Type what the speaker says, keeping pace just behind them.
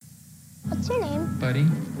What's your name? Buddy?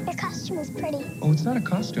 Your costume is pretty. Oh, it's not a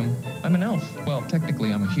costume. I'm an elf. Well,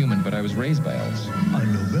 technically I'm a human, but I was raised by elves.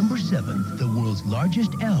 On November 7th, the world's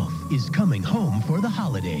largest elf is coming home for the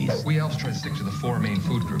holidays. We elves try to stick to the 4 main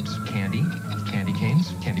food groups. Candy, candy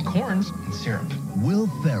canes, candy corns, and syrup. Will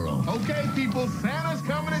Ferrell, Okay, people, Santa's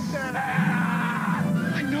coming to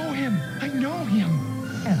town. I know him. I know him.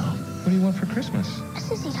 Elf, What do you want for Christmas? A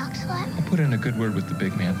sissy talks a lot. I'll put in a good word with the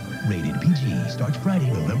big man. rated PG, starts Friday,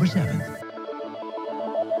 November 7th.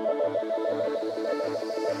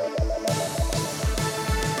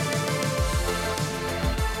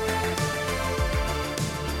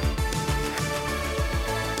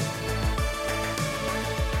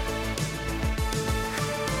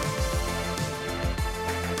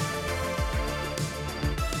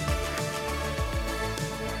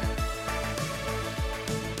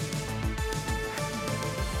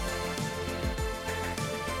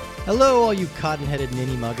 Hello, all you cotton-headed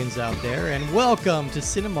ninny-muggins out there, and welcome to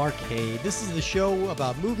Cinemarcade. This is the show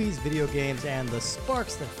about movies, video games, and the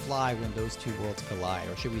sparks that fly when those two worlds collide.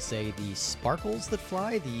 Or should we say the sparkles that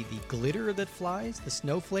fly, the glitter that flies, the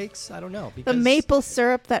snowflakes? I don't know. The maple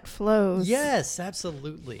syrup that flows. Yes,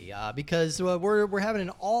 absolutely. Because we're having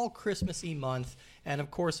an all-Christmassy month, and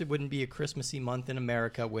of course it wouldn't be a Christmassy month in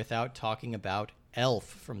America without talking about Elf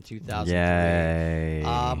from 2003. Yay.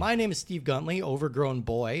 My name is Steve Guntley, overgrown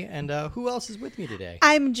boy, and who else is with me today?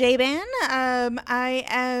 I'm J-Ban. I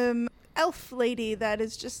am elf lady that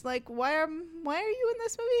is just like, why are you in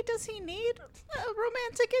this movie? Does he need a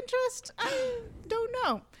romantic interest? I don't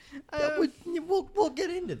know. We'll get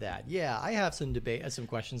into that. Yeah, I have some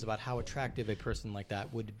questions about how attractive a person like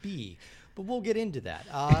that would be, but we'll get into that.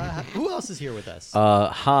 Who else is here with us?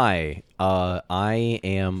 Hi. I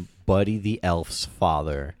am Buddy the Elf's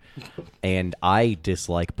father, and I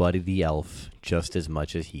dislike Buddy the Elf just as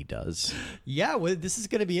much as he does. Yeah, well, this is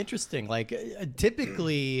going to be interesting. Like,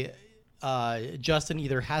 typically, Justin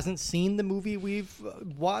either hasn't seen the movie we've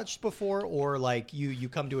watched before, or like you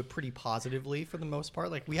come to it pretty positively for the most part.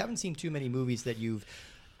 Like, we haven't seen too many movies that you've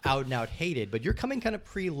out and out hated, but you're coming kind of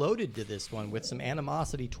preloaded to this one with some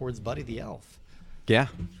animosity towards Buddy the Elf. Yeah.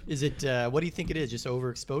 Is it? What do you think it is? Just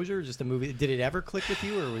overexposure? Just a movie? Did it ever click with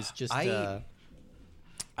you, or was it just? I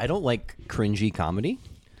don't like cringy comedy,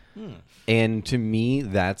 and to me,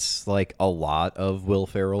 that's like a lot of Will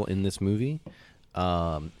Ferrell in this movie.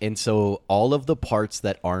 And so all of the parts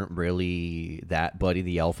that aren't really that Buddy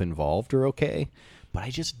the Elf involved are okay, but I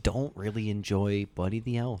just don't really enjoy Buddy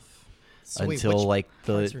the Elf. So wait, until which like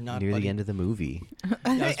parts the are not near Buddy? the end of the movie.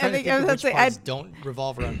 I was trying to think of which parts don't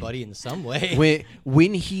revolve around Buddy in some way.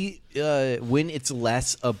 When it's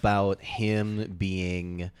less about him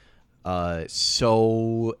being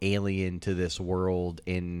so alien to this world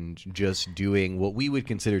and just doing what we would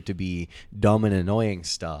consider to be dumb and annoying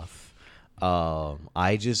stuff.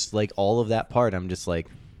 I just like all of that part. I'm just like.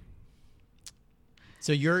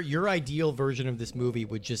 So your ideal version of this movie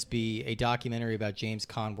would just be a documentary about James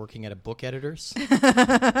Caan working at a book editor's?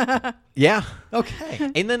 Yeah.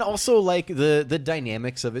 Okay. And then also like the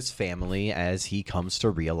dynamics of his family as he comes to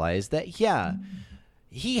realize that, yeah,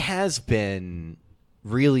 he has been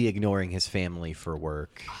really ignoring his family for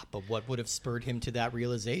work. But what would have spurred him to that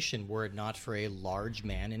realization were it not for a large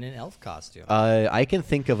man in an elf costume? I can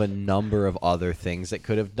think of a number of other things that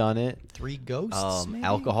could have done it. 3 ghosts, maybe?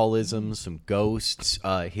 Alcoholism, some ghosts,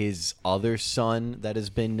 his other son that has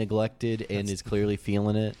been neglected and is clearly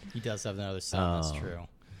feeling it. He does have another son, that's true.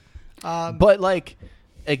 But like,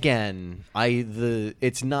 again,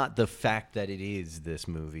 it's not the fact that it is this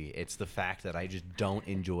movie. It's the fact that I just don't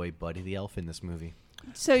enjoy Buddy the Elf in this movie.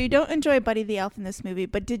 So you don't enjoy Buddy the Elf in this movie,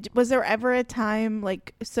 but was there ever a time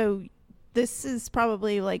like, so this is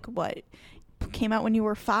probably like what came out when you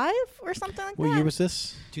were 5 or something like that? What year was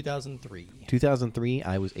this? 2003. 2003.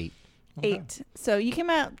 I was 8. 8. So you came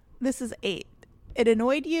out. This is 8. It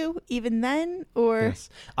annoyed you even then, or? Yes.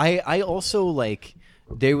 I also like.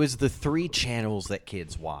 There was the 3 channels that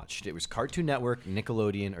kids watched. It was Cartoon Network,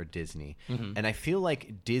 Nickelodeon, or Disney. Mm-hmm. And I feel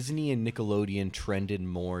like Disney and Nickelodeon trended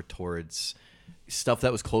more towards stuff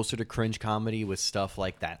that was closer to cringe comedy, with stuff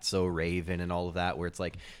like That's So Raven and all of that, where it's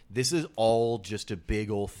like, this is all just a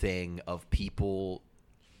big old thing of people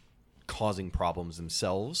causing problems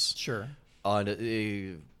themselves. Sure. Like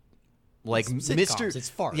it's Mr. It's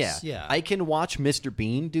farce. Yeah. I can watch Mr.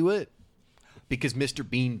 Bean do it because Mr.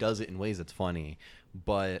 Bean does it in ways that's funny.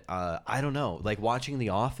 But I don't know. Like, watching The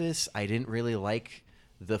Office, I didn't really like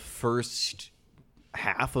the first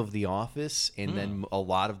half of The Office, and then a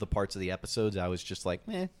lot of the parts of the episodes, I was just like,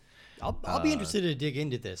 meh. I'll be interested to dig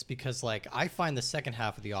into this because like I find the second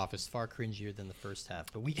half of The Office far cringier than the first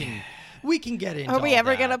half, but we can get into. Are we all ever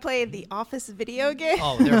that. gonna play the Office video game?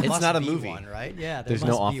 Oh, there It's must not a be movie. one, right? Yeah, There's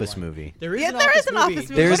no Office movie. There is Yeah, an there Office is an movie. Office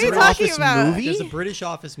movie. There's What are you an talking Office about? movie? There's a British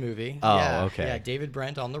Office movie. Oh, yeah, okay. Yeah, David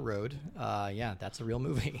Brent on the road. Yeah, that's a real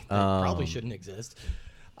movie. That probably shouldn't exist.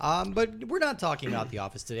 But we're not talking about The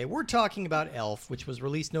Office today. We're talking about Elf, which was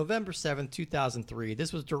released November 7th, 2003.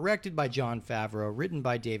 This was directed by Jon Favreau, written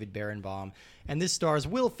by David Berenbaum, and this stars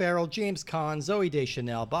Will Ferrell, James Caan, Zooey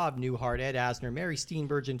Deschanel, Bob Newhart, Ed Asner, Mary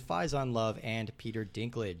Steenburgen, Faizon Love, and Peter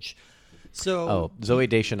Dinklage. So, Zooey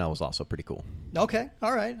Deschanel was also pretty cool. okay,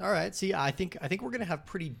 all right. See, I think we're gonna have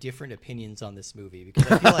pretty different opinions on this movie because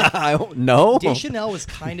I feel like I don't know. Deschanel was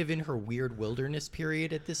kind of in her weird wilderness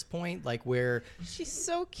period at this point, like where She's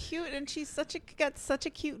so cute, and she's got such a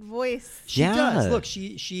cute voice. she Yeah. does. Look,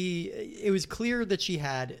 it was clear that she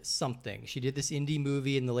had something. She did this indie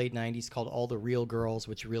movie in the late '90s called All the Real Girls,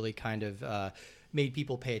 which really kind of made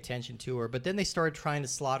people pay attention to her. But then they started trying to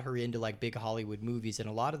slot her into like big Hollywood movies, and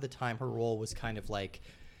a lot of the time her role was kind of like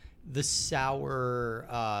the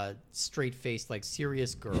sour, straight-faced, like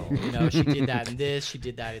serious girl. You know, she did that in this. She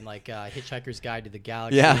did that in like Hitchhiker's Guide to the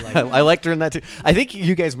Galaxy. Yeah, like, I liked her in that too. I think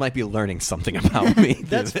you guys might be learning something about me. through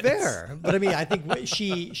That's this. fair, but I mean, I think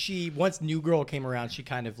she once New Girl came around, she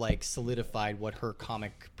kind of like solidified what her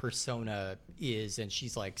comic persona is, and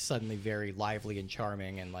she's like suddenly very lively and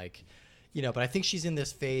charming, and like, you know. But I think she's in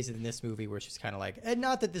this phase in this movie where she's kind of like, and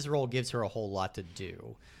not that this role gives her a whole lot to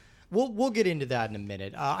do. We'll get into that in a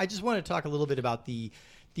minute. I just want to talk a little bit about the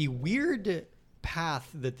weird path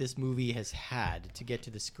that this movie has had to get to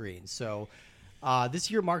the screen. So. This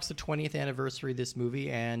year marks the 20th anniversary of this movie,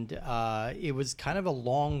 and it was kind of a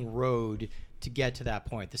long road to get to that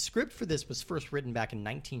point. The script for this was first written back in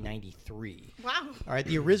 1993. Wow. All right,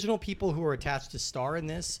 the original people who were attached to star in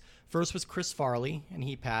this first was Chris Farley, and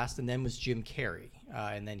he passed, and then was Jim Carrey,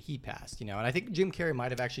 and then he passed. You know, and I think Jim Carrey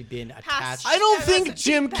might have actually been attached. I don't think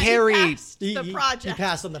Jim Carrey. The project. He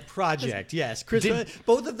passed on the project, yes.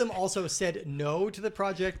 Both of them also said no to the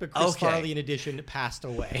project, but Chris Okay. Farley, in addition, passed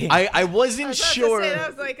away. I wasn't I was about to sure. say that, I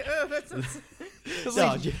was like, oh, that's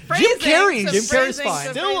No, Jim phrasing, Carrey. some Jim Carrey's phrasing, fine.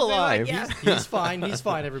 some Still phrasing, alive. Like, yeah. He's fine. He's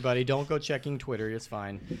fine, everybody. Don't go checking Twitter. It's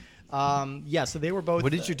fine. Yeah, so they were both.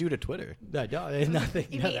 What did you do to Twitter? Nothing. You nothing.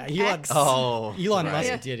 mean Elon, X? Elon right. Musk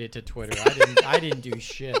Yeah. did it to Twitter. I didn't do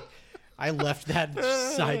shit. I left that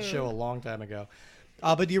sideshow a long time ago.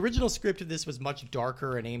 But the original script of this was much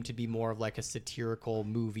darker and aimed to be more of like a satirical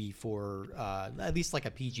movie for at least like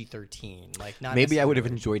a PG-13. Like not Maybe I would have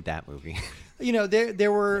necessarily- enjoyed that movie. You know,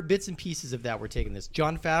 there were bits and pieces of that were taking this.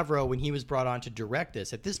 Jon Favreau, when he was brought on to direct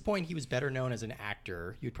this, at this point he was better known as an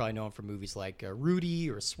actor. You'd probably know him from movies like Rudy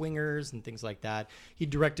or Swingers and things like that. He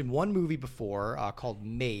directed one movie before called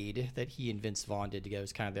Made that he and Vince Vaughn did together. It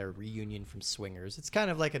was kind of their reunion from Swingers. It's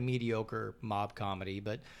kind of like a mediocre mob comedy,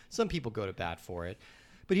 but some people go to bat for it.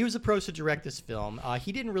 But he was approached to direct this film.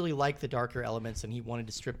 He didn't really like the darker elements, and he wanted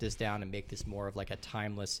to strip this down and make this more of like a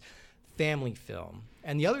timeless family film.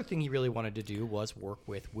 And the other thing he really wanted to do was work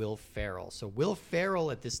with Will Ferrell. So Will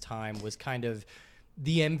Ferrell at this time was kind of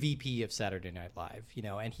the MVP of Saturday Night Live, you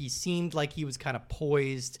know, and he seemed like he was kind of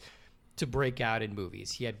poised to break out in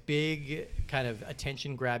movies. He had big kind of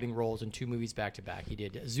attention-grabbing roles in two movies back-to-back. He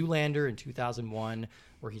did Zoolander in 2001,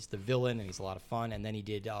 where he's the villain and he's a lot of fun, and then he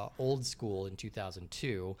did Old School in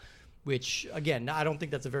 2002, which, again, I don't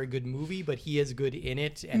think that's a very good movie, but he is good in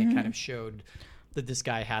it, and it kind of showed that this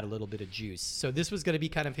guy had a little bit of juice. So this was going to be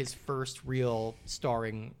kind of his first real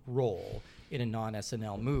starring role in a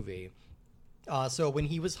non-SNL movie. So when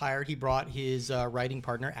he was hired, he brought his writing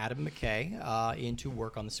partner, Adam McKay, in to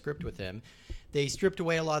work on the script with him. They stripped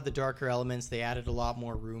away a lot of the darker elements. They added a lot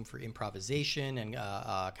more room for improvisation and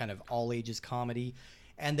kind of all-ages comedy.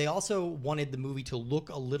 And they also wanted the movie to look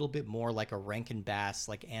a little bit more like a Rankin Bass,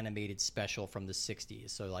 like animated special from the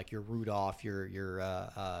 60s. So like your Rudolph, your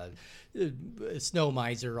Snow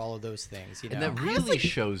Miser, all of those things. You know? And that really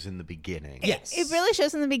shows in the beginning. Yes. It really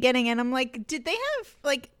shows in the beginning, and I'm like, did they have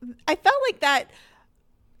like? I felt like that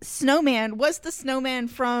snowman was the snowman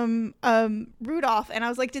from Rudolph, and I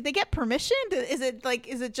was like, did they get permission? Is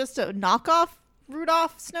it just a knockoff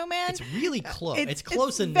Rudolph snowman? It's really close. It's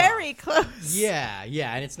close enough. Very close. Yeah,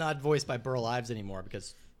 and it's not voiced by Burl Ives anymore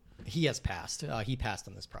because he has passed. He passed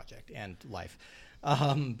on this project and life.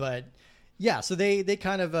 But yeah, so they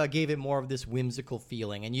kind of gave it more of this whimsical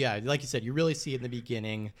feeling. And yeah, like you said, you really see it in the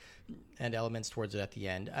beginning and elements towards it at the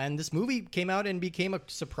end. And this movie came out and became a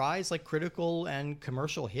surprise, like critical and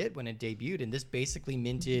commercial hit when it debuted. And this basically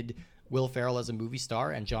minted Will Ferrell as a movie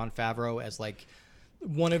star and Jon Favreau as like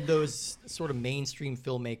one of those sort of mainstream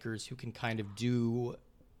filmmakers who can kind of do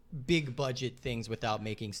big budget things without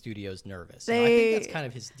making studios nervous. And I think that's kind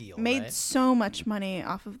of his deal. Made right? so much money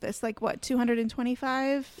off of this, like what,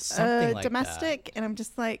 225 Something like domestic, that. and I'm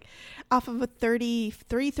just like, off of a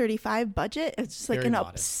 35 budget, it's just like Very an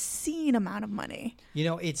modest. obscene amount of money. You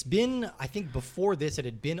know, it's been, I think before this, it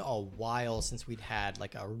had been a while since we'd had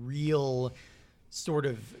like a real sort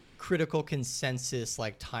of critical consensus,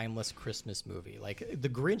 like timeless Christmas movie. Like The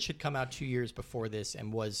Grinch had come out 2 years before this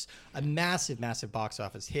and was a massive, massive box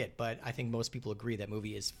office hit. But I think most people agree that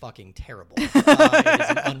movie is fucking terrible. It is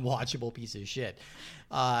an unwatchable piece of shit.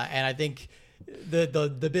 And I think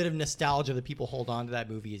the bit of nostalgia that people hold on to that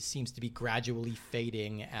movie seems to be gradually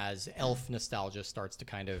fading as Elf nostalgia starts to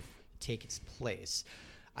kind of take its place.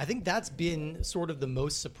 I think that's been sort of the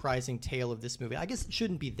most surprising tale of this movie. I guess it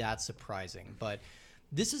shouldn't be that surprising, but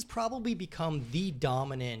this has probably become the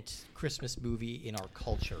dominant Christmas movie in our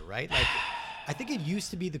culture, right? Like, I think it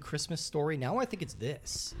used to be The Christmas Story. Now I think it's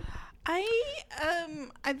this. I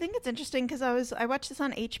think it's interesting because I watched this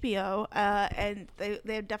on HBO, and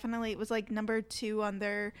they definitely, it was like number 2 on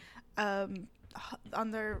their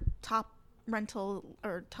top rental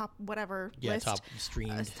or top whatever list,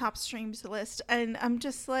 top streams list, and I'm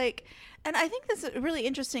just like, and I think this is really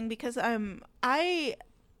interesting because I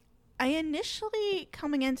initially,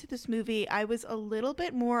 coming into this movie, I was a little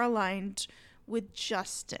bit more aligned with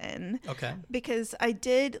Justin. Okay. Because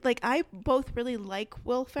I both really like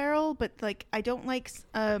Will Ferrell, but like I don't like,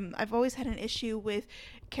 I've always had an issue with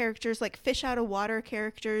characters like fish out of water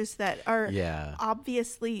characters that are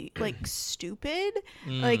obviously like stupid.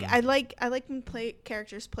 Like I like when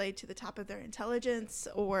characters play to the top of their intelligence,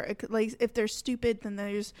 or like if they're stupid, then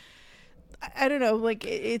there's, I don't know, like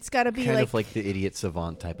it's got to be kind of like the idiot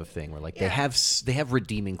savant type of thing, where like they have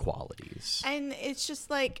redeeming qualities, and it's just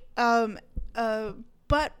like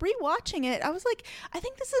but rewatching it, I was like, I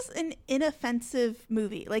think this is an inoffensive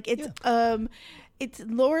movie. Like it's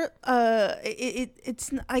lower.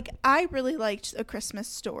 It's like, I really liked A Christmas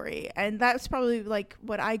Story, and that's probably like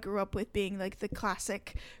what I grew up with, being like the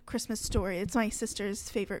classic Christmas Story. It's my sister's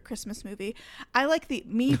favorite Christmas movie. I like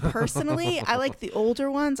me personally. I like the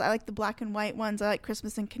older ones. I like the black and white ones. I like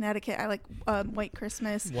Christmas in Connecticut. I like White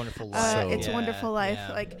Christmas. Wonderful Life. It's a Wonderful Life.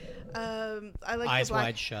 Yeah. Like I like Eyes the black.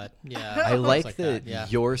 Wide Shut. Yeah, I like that. Yeah.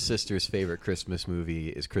 Your sister's favorite Christmas movie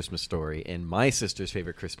is Christmas Story, and my sister's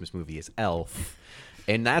favorite Christmas movie is Elf.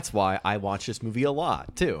 And that's why I watch this movie a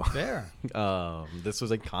lot, too. Fair. This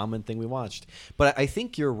was a common thing we watched. But I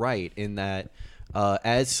think you're right in that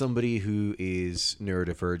as somebody who is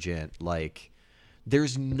neurodivergent, like,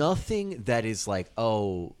 there's nothing that is like,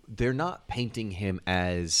 oh, they're not painting him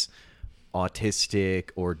as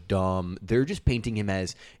autistic or dumb. They're just painting him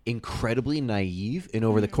as incredibly naive, and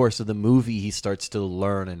over the course of the movie he starts to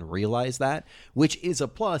learn and realize that, which is a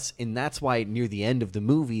plus. And that's why near the end of the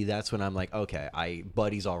movie, that's when I'm like, okay,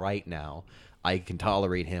 Buddy's all right now. I can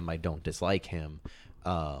tolerate him. I don't dislike him,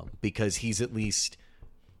 because he's at least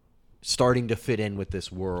starting to fit in with this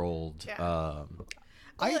world.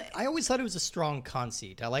 I always thought it was a strong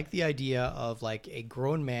conceit. I like the idea of like a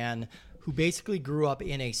grown man who basically grew up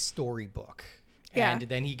in a storybook. Yeah. And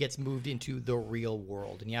then he gets moved into the real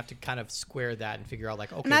world. And you have to kind of square that and figure out,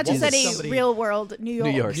 like, okay, Not what just was any somebody... real world, New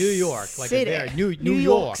York. New York. Like City. New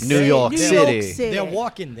York. New York City. They're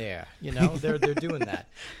walking there, you know? They're doing that.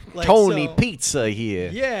 Like, Tony so- Pizza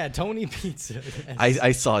here. Yeah, Tony Pizza.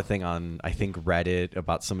 I saw a thing on, I think, Reddit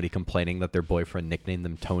about somebody complaining that their boyfriend nicknamed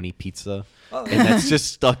them Tony Pizza. And that's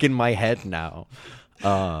just stuck in my head now.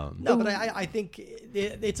 No, but I think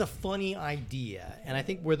it's a funny idea. And I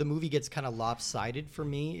think where the movie gets kind of lopsided for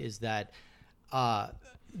me is that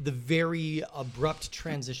the very abrupt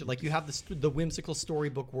transition. Like, you have the whimsical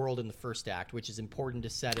storybook world in the first act, which is important to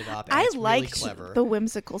set it up. And I it's liked really clever. the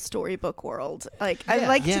whimsical storybook world. Like, I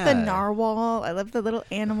liked Yeah. the narwhal. I loved the little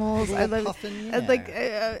animals. Little I loved, puffin, I like,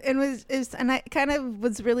 and I kind of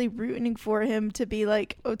was really rooting for him to be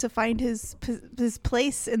like, to find his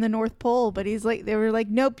place in the North Pole. But he's like, they were like,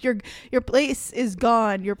 nope, your place is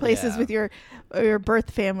gone. Your place is with your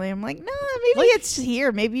birth family. I'm like, no, maybe it's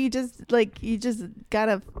here. Maybe you just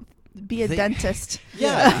gotta be a dentist.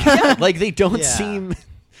 Yeah. Like, they don't Yeah. seem...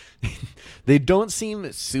 They don't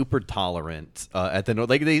seem super tolerant at the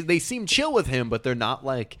like they seem chill with him, but they're not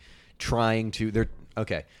like trying to.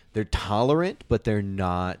 They're tolerant, but they're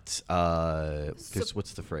not.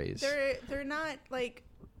 What's the phrase? They're not like,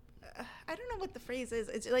 I don't know what the phrase is.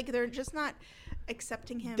 It's like they're just not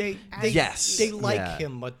accepting him. They like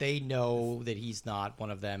him, but they know that he's not one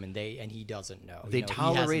of them, and he doesn't know. They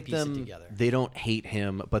tolerate them. They don't hate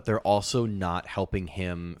him, but they're also not helping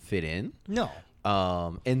him fit in. No.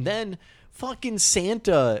 And then fucking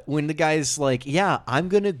Santa, when the guy's like, yeah, I'm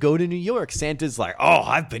going to go to New York. Santa's like, oh,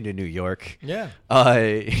 I've been to New York. Yeah.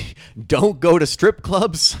 Don't go to strip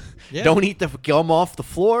clubs. Yeah. Don't eat the gum off the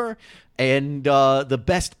floor. And the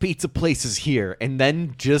best pizza place is here. And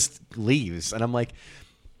then just leaves. And I'm like,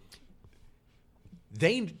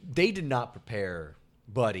 they did not prepare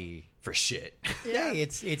Buddy for shit. Yeah,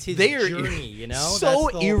 it's his They're journey, you know? so That's the whole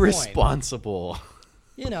point. irresponsible.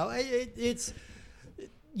 You know, it's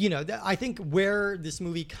I think where this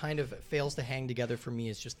movie kind of fails to hang together for me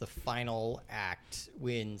is just the final act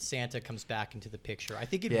when Santa comes back into the picture. I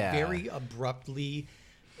think it very abruptly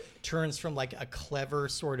turns from like a clever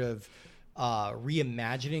sort of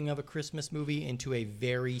reimagining of a Christmas movie into a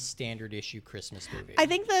very standard issue Christmas movie. I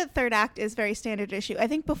think the third act is very standard issue. I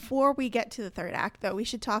think before we get to the third act, though, we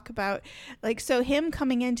should talk about so him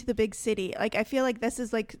coming into the big city. Like, I feel like this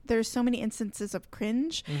is like there's so many instances of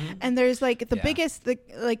cringe, and there's like the biggest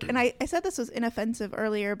and I said this was inoffensive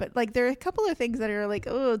earlier, but like there are a couple of things that are like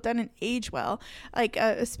didn't age well, like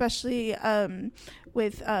especially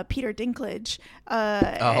with Peter Dinklage,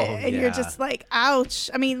 and you're just like, ouch.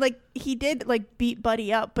 I mean, like he did like beat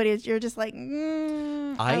Buddy up, but you're just like,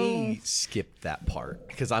 I skipped that part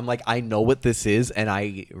because I'm like, I know what this is, and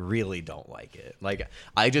I really don't like it. Like,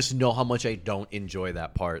 I just know how much I don't enjoy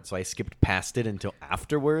that part, so I skipped past it until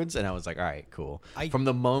afterwards, and I was like, all right, cool. From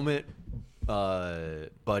the moment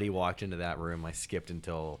Buddy walked into that room, I skipped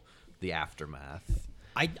until the aftermath.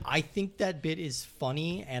 I think that bit is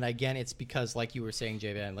funny, and again, it's because, like you were saying,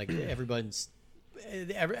 J-Van, like everyone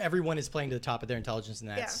is playing to the top of their intelligence in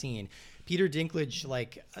that scene. Peter Dinklage,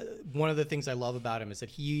 like one of the things I love about him is that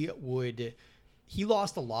he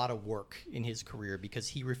lost a lot of work in his career because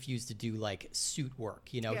he refused to do like suit work.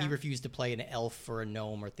 You know, he refused to play an elf or a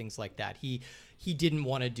gnome or things like that. He didn't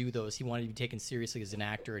want to do those. He wanted to be taken seriously as an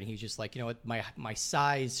actor, and he's just like, you know what, my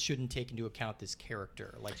size shouldn't take into account this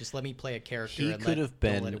character. Like, just let me play a character. He and could have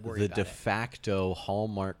been the de it. facto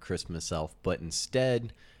Hallmark Christmas elf, but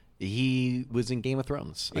instead he was in Game of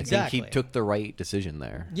Thrones. Exactly. I think he took the right decision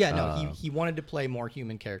there. Yeah, no, he wanted to play more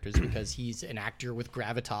human characters because he's an actor with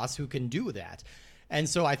gravitas who can do that. And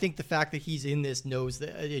so I think the fact that he's in this knows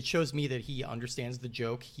that it shows me that he understands the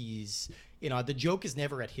joke. He's, the joke is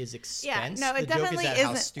never at his expense. Yeah, no, it the definitely joke is at isn't.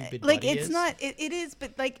 how stupid like, Buddy it's is. not. It is,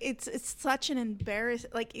 but like, it's such an embarrass.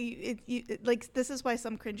 Like, like this is why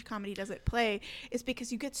some cringe comedy doesn't play. Is because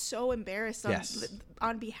you get so embarrassed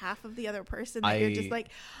on behalf of the other person that you're just like,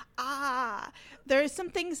 There are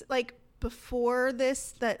some things like before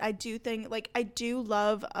this that I do think, like, I do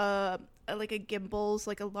love like a Gimbals,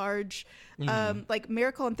 like a large like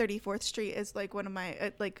Miracle on 34th Street is like one of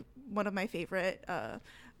my favorite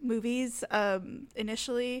movies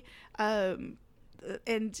initially, and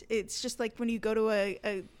it's just like when you go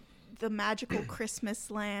to the magical Christmas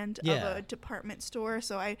land of a department store.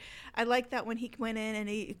 So I like that when he went in and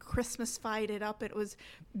he Christmas-fied it up. It was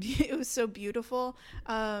so beautiful,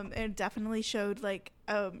 and definitely showed like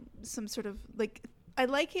some sort of like, I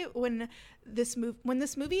like it when this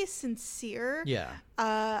movie is sincere.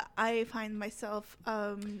 I find myself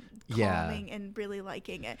calming and really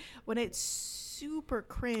liking it. When it's super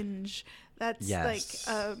cringe, that's like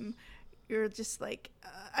you're just like,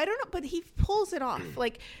 I don't know, but he pulls it off.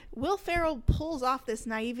 Like, Will Ferrell pulls off this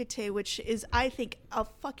naivete, which is, I think, a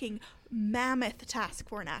fucking mammoth task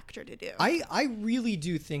for an actor to do. I really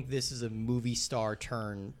do think this is a movie star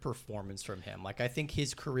turn performance from him. Like, I think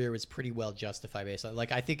his career was pretty well justified based on,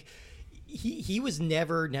 like, I think he was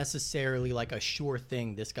never necessarily like a sure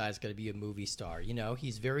thing, this guy's going to be a movie star. You know,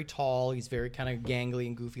 he's very tall, he's very kind of gangly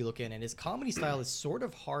and goofy looking, and his comedy style is sort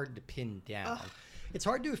of hard to pin down. It's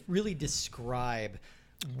hard to really describe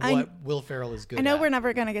what Will Ferrell is good at. I know we're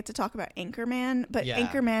never going to get to talk about Anchorman, but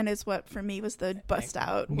Anchorman is what, for me, was the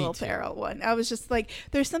bust-out Will Ferrell one. I was just like,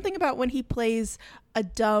 there's something about when he plays a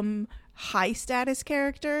dumb, high-status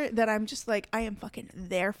character that I'm just like, I am fucking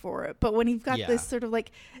there for it. But when you've got this sort of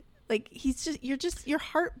like he's just your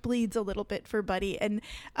heart bleeds a little bit for Buddy. And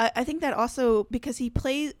I think that also because he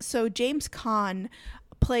plays, so James Caan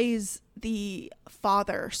plays the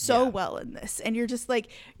father so well in this, and you're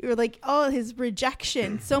like, oh, his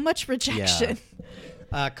rejection, so much rejection.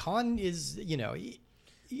 Caan is,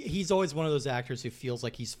 he's always one of those actors who feels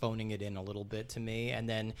like he's phoning it in a little bit to me, and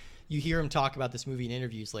then you hear him talk about this movie in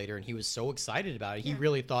interviews later, and he was so excited about it. He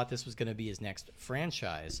really thought this was going to be his next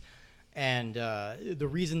franchise. And the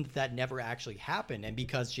reason that never actually happened, and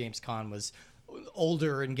because James Caan was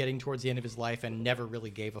older and getting towards the end of his life and never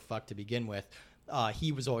really gave a fuck to begin with,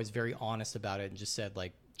 he was always very honest about it and just said,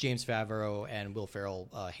 like, James Favreau and Will Ferrell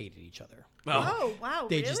hated each other. Oh, wow.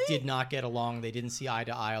 They really? just did not get along. They didn't see eye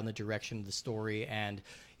to eye on the direction of the story, and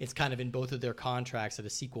it's kind of in both of their contracts that a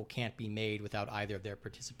sequel can't be made without either of their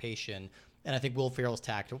participation. And I think Will Ferrell's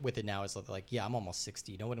tact with it now is like, yeah, I'm almost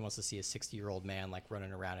 60. No one wants to see a 60-year-old man like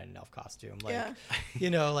running around in an elf costume. Like,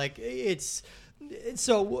 like it's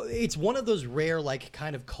one of those rare like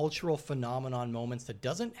kind of cultural phenomenon moments that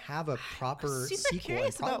doesn't have a proper I'm super sequel.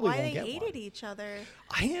 curious and about probably why won't they get hated one. each other.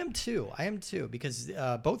 I am too, because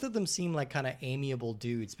both of them seem like kind of amiable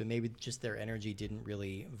dudes, but maybe just their energy didn't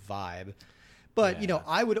really vibe. But,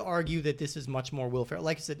 I would argue that this is much more Will Ferrell.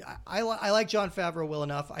 Like I said, I like Jon Favreau well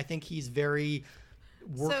enough. I think he's very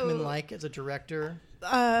workmanlike as a director. We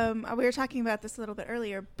were talking about this a little bit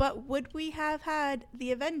earlier, but would we have had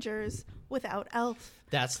the Avengers without Elf?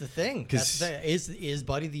 That's the thing. Is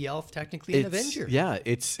Buddy the Elf technically an Avenger? Yeah,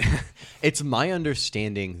 it's my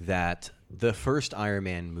understanding that the first Iron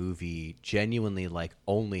Man movie genuinely like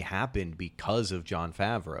only happened because of Jon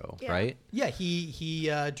Favreau, right? Yeah, he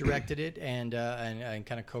directed it and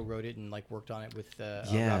kind of co-wrote it and like worked on it with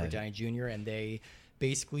Robert Downey Jr. and they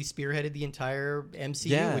basically spearheaded the entire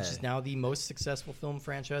MCU, which is now the most successful film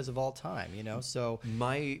franchise of all time. So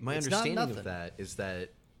my understanding of that is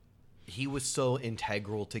that he was so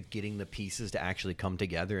integral to getting the pieces to actually come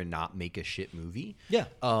together and not make a shit movie. Yeah,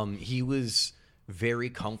 he was very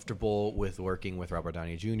comfortable with working with Robert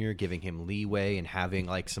Downey Jr., giving him leeway and having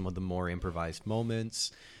like some of the more improvised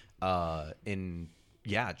moments, and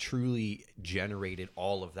truly generated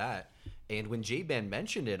all of that. And when J-Ban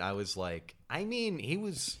mentioned it, I was like, I mean, he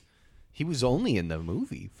was only in the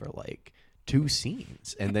movie for like 2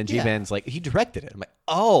 scenes, and then J-Ban's like, he directed it. I'm like,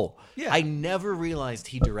 oh, I never realized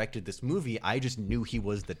he directed this movie. I just knew he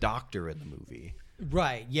was the doctor in the movie.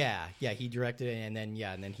 Right. Yeah. He directed it, and then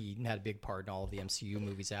he had a big part in all of the MCU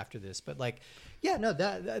movies after this. But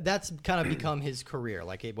that's kind of become his career.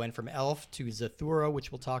 Like it went from Elf to Zathura,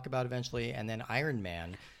 which we'll talk about eventually, and then Iron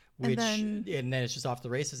Man, and then it's just off the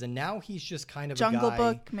races. And now he's just kind of Jungle a guy,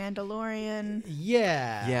 Book, Mandalorian.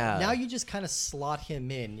 Yeah. Now you just kind of slot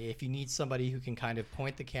him in if you need somebody who can kind of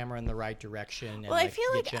point the camera in the right direction. And I feel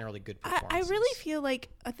get like generally good I performances. really feel like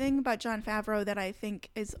a thing about Jon Favreau that I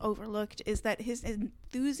think is overlooked is that his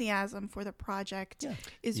enthusiasm for the project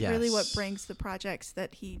is really what brings the projects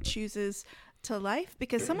that he chooses to life,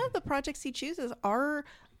 because some of the projects he chooses are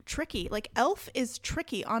tricky. Like Elf is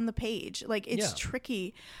tricky on the page. Like it's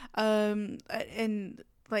tricky. And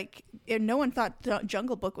no one thought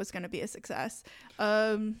Jungle Book was going to be a success.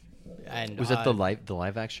 And was that the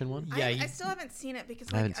live action one? Yeah, I still haven't seen it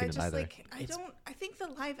because I haven't seen it either. I think the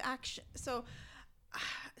live action. So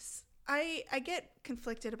I get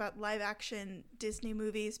conflicted about live action Disney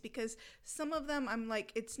movies because some of them I'm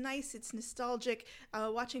like, it's nice, it's nostalgic.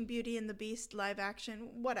 Watching Beauty and the Beast live action,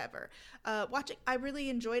 whatever. I really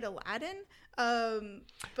enjoyed Aladdin,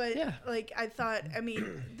 but I thought,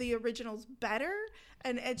 the original's better,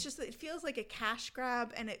 and it feels like a cash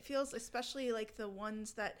grab, and it feels especially like the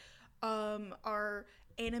ones that are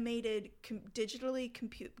animated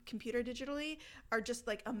computer digitally are just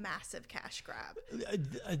like a massive cash grab.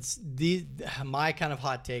 It's my kind of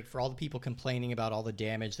hot take for all the people complaining about all the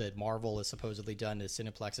damage that Marvel has supposedly done to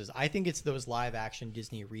Cineplexes. I think it's those live action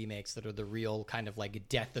Disney remakes that are the real kind of like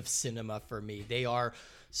death of cinema for me. They are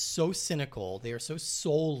so cynical, they are so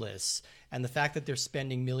soulless, and the fact that they're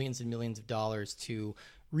spending millions and millions of dollars to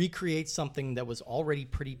recreate something that was already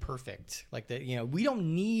pretty perfect. Like that, we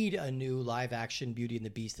don't need a new live action Beauty and the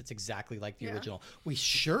Beast that's exactly like the original. We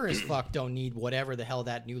sure as fuck don't need whatever the hell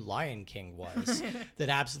that new Lion King was that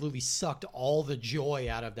absolutely sucked all the joy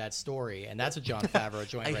out of that story. And that's a Jon Favreau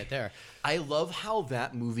joint right there. I love how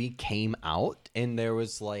that movie came out and there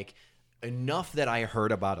was like enough that I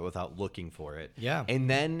heard about it without looking for it. Yeah. And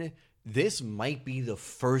then this might be the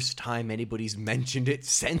first time anybody's mentioned it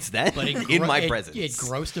since then in my presence. It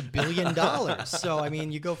grossed $1 billion. So,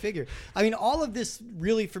 you go figure. All of this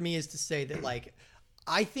really for me is to say that, like,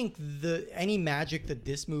 I think any magic that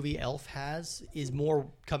this movie Elf has is more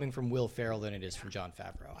coming from Will Ferrell than it is from Jon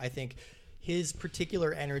Favreau. I think his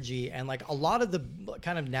particular energy and like a lot of the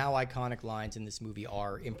kind of now iconic lines in this movie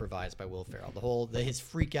are improvised by Will Ferrell. His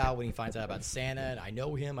freak out when he finds out about Santa and I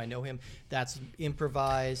know him, that's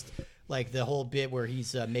improvised. Like the whole bit where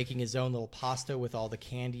he's making his own little pasta with all the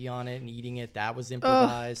candy on it and eating it, that was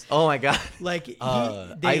improvised. Oh my god! Like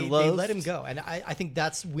they let him go, and I think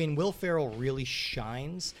that's when Will Ferrell really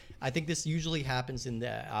shines. I think this usually happens in the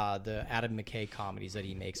Adam McKay comedies that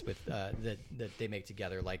he makes with that they make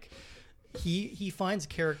together. Like he finds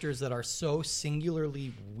characters that are so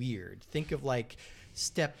singularly weird. Think of like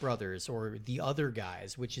Step Brothers or The Other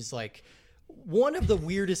Guys, which is like, one of the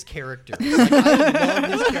weirdest characters. Like, I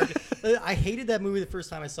love this character. I hated that movie the first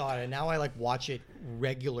time I saw it, and now I like watch it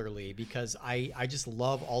regularly because I just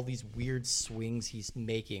love all these weird swings he's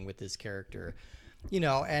making with this character,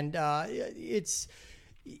 and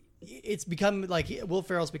it's become like Will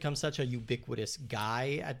Ferrell's become such a ubiquitous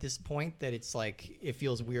guy at this point that it's like it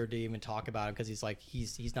feels weird to even talk about him because he's like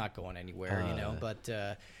he's not going anywhere, But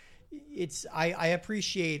I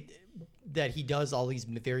appreciate that he does all these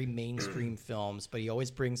very mainstream films, but he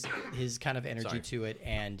always brings his kind of energy to it,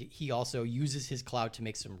 and he also uses his clout to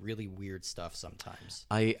make some really weird stuff sometimes.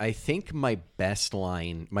 I think my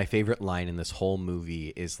favorite line in this whole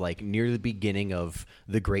movie is like near the beginning of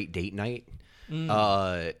The Great Date Night.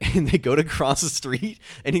 And they go to cross the street,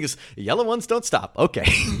 and he goes, "Yellow ones don't stop." Okay.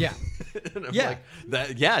 Yeah. And I'm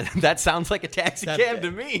like, that sounds like a taxi cab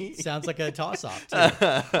to me. Sounds like a toss-off, too.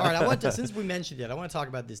 All right, since we mentioned it, I want to talk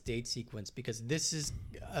about this date sequence because this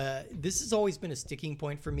has always been a sticking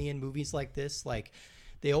point for me in movies like this. Like,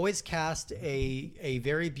 they always cast a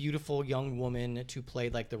very beautiful young woman to play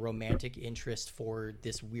like the romantic interest for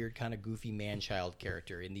this weird kind of goofy man-child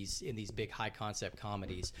character in these big high-concept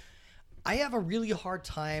comedies. I have a really hard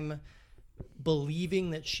time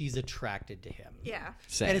believing that she's attracted to him. Yeah.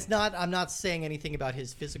 Same. And I'm not saying anything about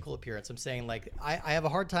his physical appearance. I'm saying like I have a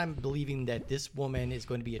hard time believing that this woman is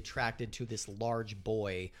going to be attracted to this large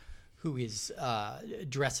boy who is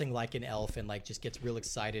dressing like an elf and like just gets real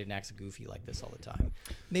excited and acts goofy like this all the time.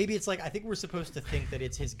 Maybe it's like, I think we're supposed to think that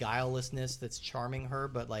it's his guilelessness that's charming her,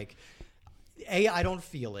 but like, I don't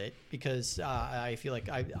feel it because I feel like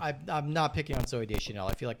I'm not picking on Zooey Deschanel.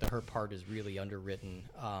 I feel like her part is really underwritten.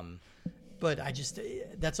 But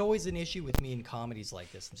that's always an issue with me in comedies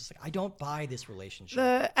like this. I'm just like, I don't buy this relationship.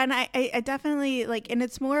 And I definitely like, and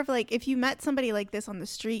it's more of like, if you met somebody like this on the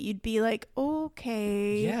street, you'd be like,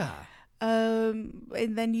 okay. Yeah. And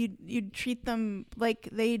then you'd treat them like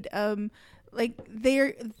like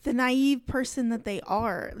they're the naive person that they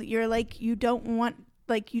are. You're like, you don't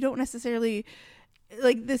necessarily,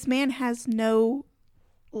 like, this man has no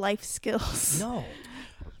life skills. No.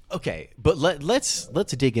 Okay, but let's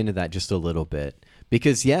dig into that just a little bit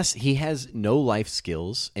because yes, he has no life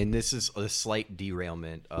skills, and this is a slight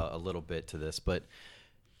derailment a little bit to this, but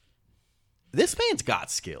this man's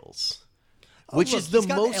got skills, which is the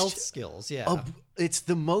most elf skills. Yeah, it's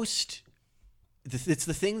the most. It's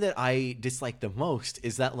the thing that I dislike the most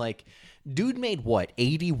is that like. Dude made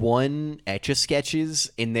 81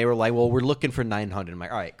 Etch-a-Sketches, and they were like, well, we're looking for 900. I'm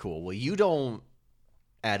like, all right, cool. Well, you don't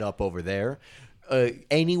add up over there.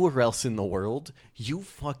 Anywhere else in the world, you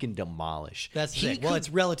fucking demolish. That's the thing. Well, it's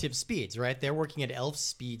relative speeds, right? They're working at elf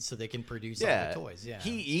speeds so they can produce all the toys. Yeah.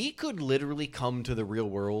 He could literally come to the real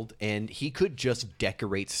world, and he could just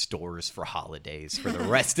decorate stores for holidays for the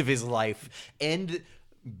rest of his life and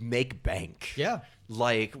make bank. Yeah.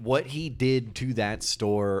 Like, what he did to that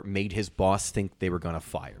store made his boss think they were going to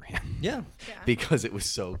fire him. Yeah. Because it was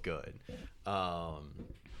so good.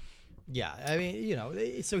 Yeah, I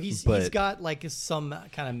mean, so he's got like some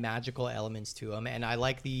kind of magical elements to him, and I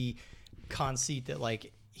like the conceit that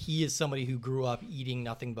like he is somebody who grew up eating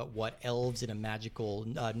nothing but what elves in a magical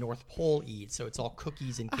North Pole eat. So it's all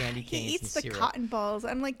cookies and candy canes. He eats and the syrup. cotton balls.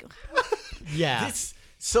 I'm like, yeah.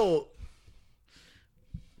 So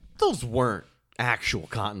those weren't actual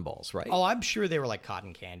cotton balls, right? Oh, I'm sure they were like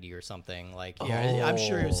cotton candy or something. Like, yeah, I'm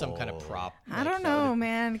sure it was some kind of prop. I don't know,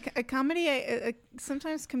 man. A comedy.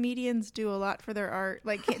 Sometimes comedians do a lot for their art.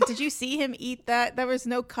 Like, did you see him eat that? There was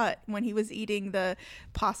no cut when he was eating the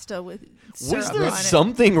pasta with syrup Was there on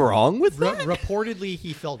something wrong with that? Reportedly,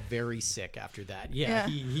 he felt very sick after that. Yeah.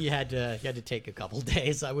 He had to take a couple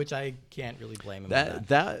days, which I can't really blame him.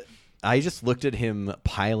 That I just looked at him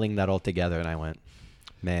piling that all together, and I went,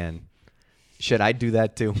 man. Should I do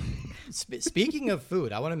that too? Speaking of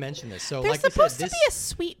food, I want to mention this. So, There's like we supposed said, to be a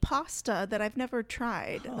sweet pasta that I've never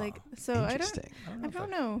tried. Like, so I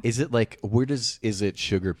don't know. Is it like is it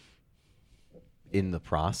sugar in the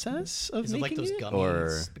process of is it making like those it? gummy Or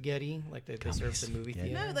spaghetti like they serve at the movie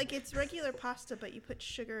theater? No, like it's regular pasta, but you put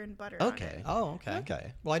sugar and butter okay. on it. Oh, okay.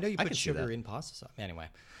 Okay. Well, I know you I put can see sugar that. in pasta sauce. Anyway,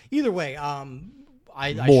 either way,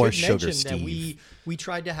 I More should sugar, mention that Steve. we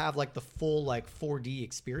tried to have like the full like 4D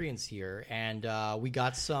experience here, and we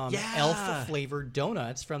got some Yeah. elf flavored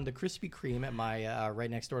donuts from the Krispy Kreme at my right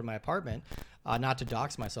next door to my apartment. Not to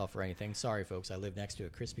dox myself or anything. Sorry, folks. I live next to a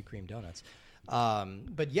Krispy Kreme donuts.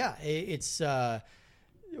 But yeah, it's.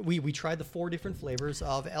 We tried the 4 different flavors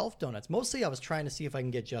of elf donuts. Mostly, I was trying to see if I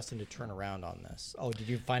can get Justin to turn around on this. Oh, did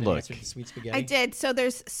you find an answer to sweet spaghetti? I did. So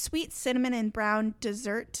there's sweet cinnamon and brown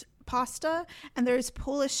dessert pasta, and there's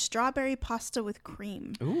Polish strawberry pasta with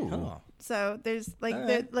cream. Ooh. Oh. So there's like All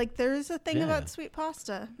right. there's a thing Yeah. about sweet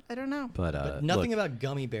pasta. I don't know. But, Nothing look, about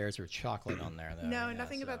gummy bears or chocolate on there, though. No, Yeah,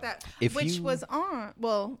 nothing so- about that. If Which you- was on,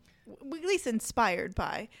 well, at least inspired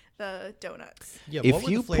by the donuts. Yeah, what if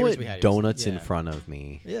were you the flavors put we had? donuts in Yeah. front of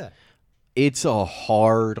me, Yeah. it's a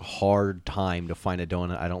hard time to find a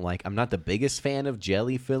donut I don't like. I'm not the biggest fan of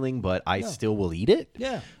jelly filling, but I still will eat it.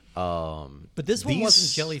 Yeah. Um, But this one these-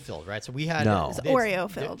 wasn't jelly filled, right? So we had No. It's Oreo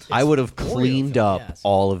filled. I would have Oreo cleaned filled, up yes.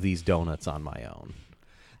 all of these donuts on my own.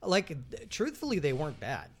 Like, truthfully, they weren't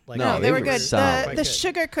bad. Like, No, No, they they were were good. solid. The Quite good.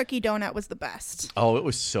 sugar cookie donut was the best. Oh, it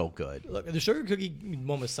was so good. Look, the sugar cookie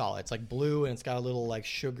one was solid. It's like blue, and it's got a little like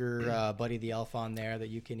sugar Buddy the Elf on there that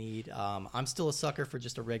you can eat. I'm still a sucker for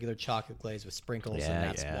just a regular chocolate glaze with sprinkles, and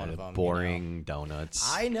that's one of them. boring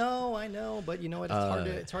donuts. I know, but you know what?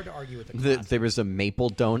 It's hard to argue with the classic. There was a maple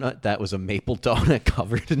donut that was a maple donut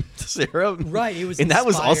covered in syrup. Right, it was and that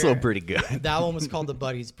was also inspired- pretty good. That one was called the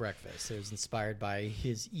Buddy's Breakfast. It was inspired by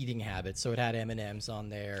his eating habits, so it had M&Ms on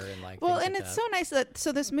there and like. Well, things and like it's that. so nice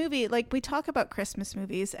that this movie, like, we talk about Christmas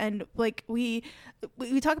movies, and like we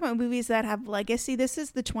talk about movies that have legacy. This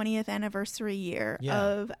is the 20th anniversary year Yeah.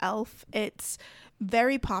 of Elf. It's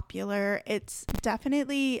very popular. It's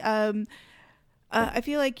definitely I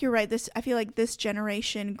feel like you're right. I feel like this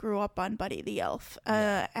generation grew up on Buddy the Elf,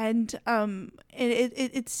 and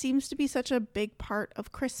it seems to be such a big part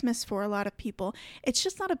of Christmas for a lot of people. It's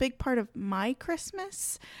just not a big part of my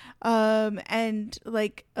Christmas, and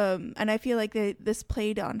I feel like this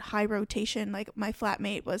played on high rotation. Like my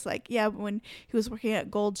flatmate was like, yeah, when he was working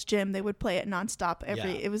at Gold's Gym, they would play it nonstop.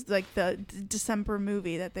 It was like the December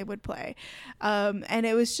movie that they would play, and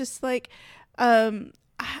it was just like.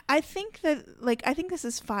 I think this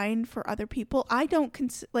is fine for other people. I don't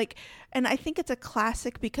and I think it's a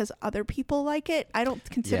classic because other people like it. I don't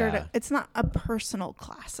consider Yeah. it's not a personal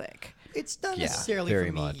classic. It's not Yeah, necessarily very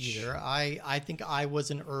for me much. either. I think I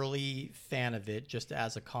was an early fan of it. Just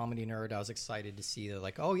as a comedy nerd, I was excited to see that,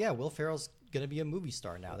 like, oh yeah, Will Ferrell's gonna be a movie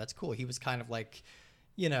star now. That's cool. He was kind of like,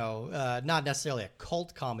 not necessarily a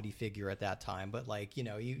cult comedy figure at that time, but like,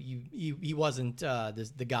 he wasn't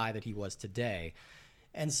the guy that he was today.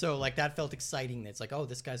 And so like that felt exciting. It's like, oh,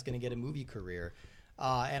 this guy's gonna get a movie career.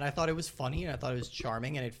 And I thought it was funny, and I thought it was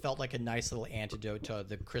charming, and it felt like a nice little antidote to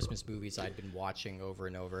the Christmas movies I'd been watching over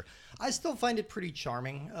and over. I still find it pretty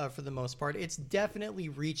charming for the most part. It's definitely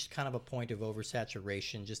reached kind of a point of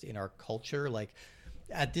oversaturation just in our culture. Like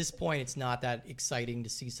at this point, it's not that exciting to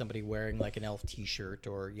see somebody wearing like an elf T-shirt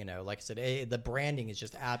or, like I said, the branding is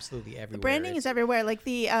just absolutely everywhere. The branding is everywhere. Like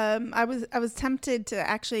I was tempted to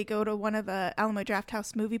actually go to one of the Alamo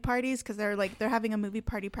Drafthouse movie parties because they're having a movie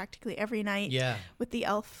party practically every night. Yeah. With the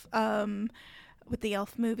elf. With the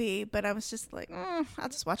elf movie, but I was just like, I'll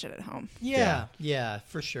just watch it at home. Yeah,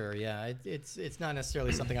 for sure. Yeah, it's not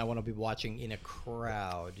necessarily something I want to be watching in a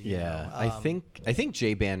crowd. you know? I think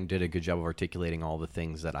J-Ban did a good job of articulating all the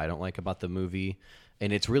things that I don't like about the movie,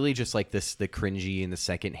 and it's really just like the cringy and the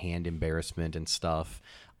secondhand embarrassment and stuff.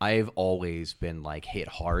 I've always been like hit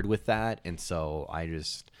hard with that, and so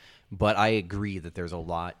but I agree that there's a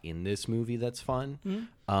lot in this movie that's fun.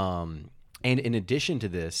 And in addition to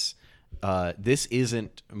this, this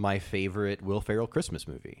isn't my favorite Will Ferrell Christmas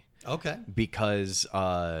movie. Okay. Because,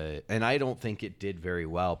 and I don't think it did very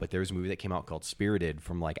well, but there's a movie that came out called Spirited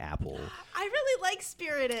from like Apple. I really like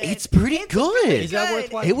Spirited. It's pretty good. Really Is that good.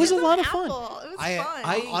 worth watching? It was It's a lot on of fun. Apple. It was fun.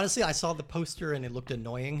 I honestly, I saw the poster and it looked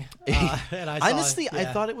annoying. And I Honestly, I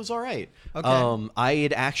thought it was all right. Okay. I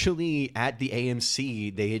had actually, at the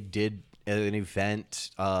AMC, they did an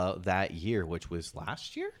event that year, which was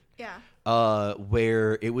last year? Yeah.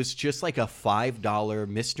 Where it was just like a $5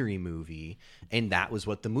 mystery movie, and that was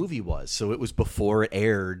what the movie was. So it was before it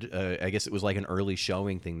aired. I guess it was like an early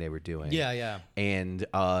showing thing they were doing. Yeah. And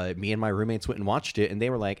me and my roommates went and watched it, and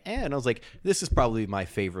they were like, and I was like, this is probably my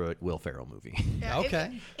favorite Will Ferrell movie. Yeah,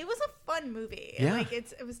 Okay. It was a fun movie. Yeah. Like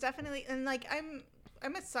it was definitely, and like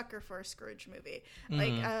I'm a sucker for a Scrooge movie. Like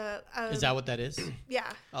Is that what that is? yeah.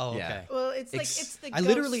 Oh, Yeah. okay. Well, it's like it's the I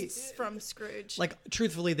literally- ghosts from Scrooge. Like,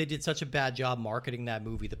 truthfully, they did such a bad job marketing that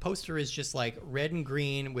movie. The poster is just like red and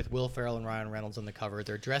green with Will Ferrell and Ryan Reynolds on the cover.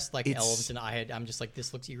 They're dressed like elves, and I'm just like,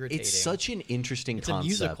 this looks irritating. It's such an interesting It's concept. a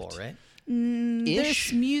musical, right?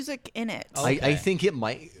 there's music in it. Oh. I Okay. think it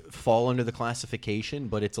might fall under the classification,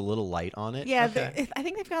 but it's a little light on it. Yeah, Okay. I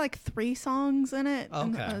think they've got like 3 songs in it.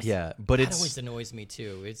 and Okay. it was- Yeah, but That it's always annoys me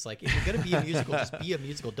too. It's like, if you're gonna be a musical, just be a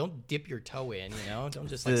musical. Don't dip your toe in. Don't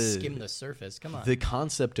just like The- skim the surface. Come on. the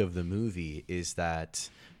concept of the movie is that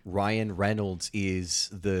Ryan Reynolds is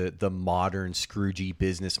the modern Scroogey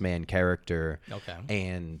businessman character. Okay.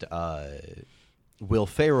 And Will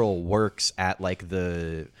Ferrell works at like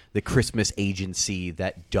the Christmas agency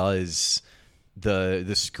that does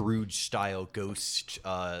the Scrooge style ghost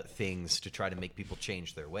things to try to make people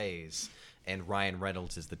change their ways. And Ryan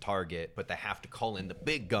Reynolds is the target, but they have to call in the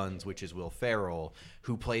big guns, which is Will Ferrell,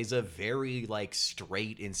 who plays a very like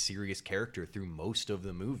straight and serious character through most of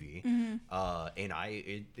the movie. And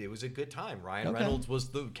it was a good time. Ryan Reynolds was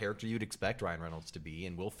the character you'd expect Ryan Reynolds to be,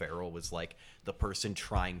 and Will Ferrell was like the person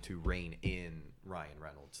trying to rein in Ryan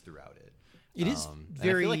Reynolds throughout it. It is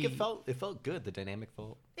very. I feel like it felt good. The dynamic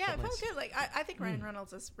felt. Yeah, it felt nice. good. Like I think Ryan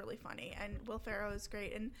Reynolds is really funny, and Will Ferrell is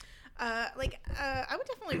great. And I would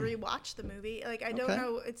definitely rewatch the movie. Like I don't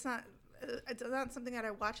know, it's not something that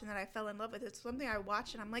I watched and that I fell in love with. It's something I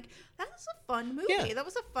watched and I'm like, that was a fun movie. Yeah. That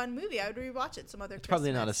was a fun movie. I would rewatch it some other. It's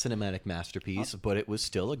probably not a cinematic masterpiece, but it was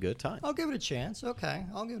still a good time. I'll give it a chance. Okay,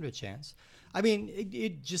 I'll give it a chance. I mean,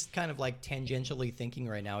 it just kind of like tangentially thinking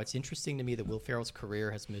right now, it's interesting to me that Will Ferrell's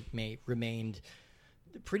career has remained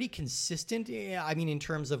pretty consistent. I mean, in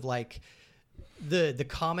terms of like the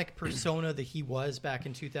comic persona that he was back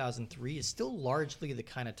in 2003 is still largely the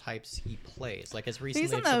kind of types he plays. Like as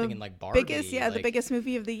recently as something in like Barbie. The biggest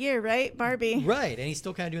movie of the year, right? Barbie. Right, and he's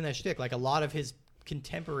still kind of doing that shtick. Like a lot of his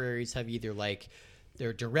contemporaries have either like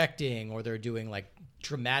they're directing or they're doing like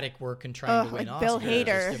dramatic work and trying to win like Oscars. Bill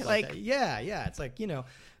Hader, like that. Yeah. It's like,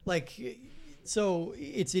 so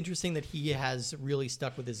it's interesting that he has really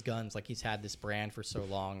stuck with his guns. Like he's had this brand for so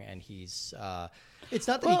long, and he's. It's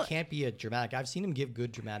not that he can't be a dramatic. I've seen him give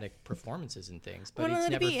good dramatic performances and things, but it's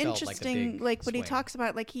never felt like a big like what he talks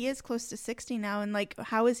about. Like he is close to 60 now, and like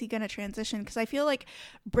how is he going to transition? Because I feel like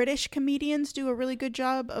British comedians do a really good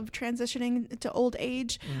job of transitioning to old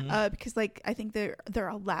age, because like I think they're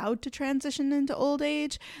allowed to transition into old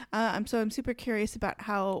age. I'm super curious about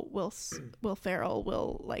how Will Ferrell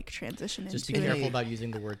will like transition. Just into be careful about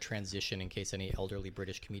using the word transition in case any elderly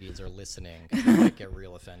British comedians are listening. They might get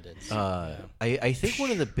real offended. So, I think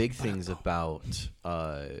one of the big things about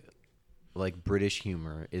like British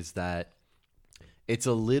humor is that it's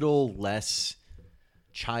a little less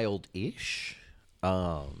childish.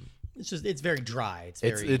 It's very dry.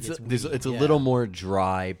 It's a little more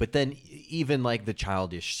dry, but then even like the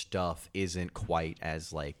childish stuff isn't quite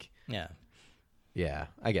as like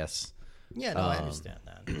I guess. Yeah, no, I understand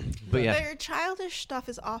that. But yeah, their childish stuff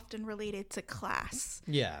is often related to class.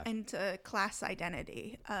 Yeah. And to class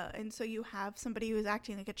identity. And so you have somebody who is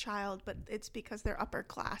acting like a child, but it's because they're upper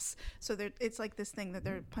class. So it's like this thing that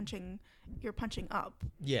you're punching up.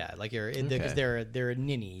 Yeah, like because they're a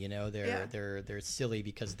ninny, you know, they're silly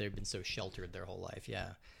because they've been so sheltered their whole life.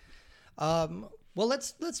 Yeah. Well,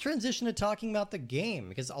 let's transition to talking about the game,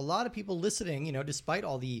 because a lot of people listening, you know, despite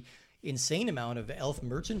all the insane amount of Elf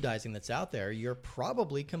merchandising that's out there, you're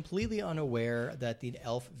probably completely unaware that the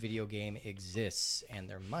Elf video game exists, and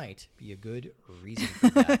there might be a good reason for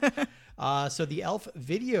that. So the Elf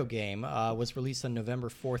video game was released on November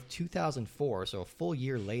 4th, 2004, so a full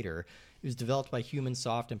year later. It was developed by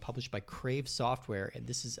HumanSoft and published by Crave Software, and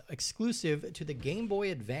this is exclusive to the Game Boy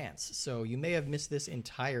Advance, so you may have missed this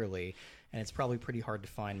entirely, and it's probably pretty hard to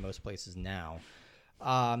find most places now.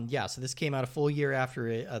 So this came out a full year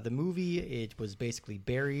after the movie. It was basically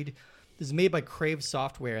buried. This is made by Crave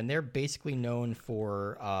Software, and they're basically known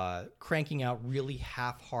for cranking out really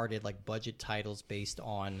half-hearted, like budget titles based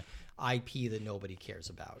on IP that nobody cares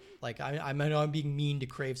about. Like I know I'm being mean to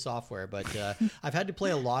Crave Software, but I've had to play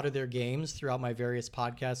a lot of their games throughout my various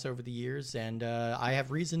podcasts over the years, and I have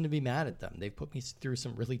reason to be mad at them. They've put me through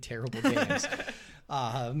some really terrible games.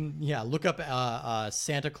 Look up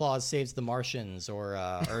Santa Claus Saves the Martians, or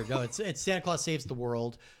no, it's Santa Claus Saves the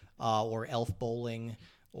World, or Elf Bowling,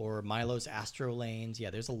 or Milo's Astro Lanes. Yeah,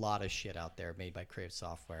 there's a lot of shit out there made by Crave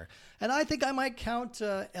Software, and I think I might count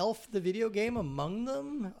Elf the video game among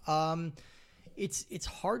them. It's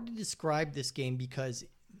hard to describe this game because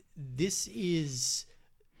this is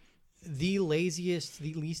the laziest,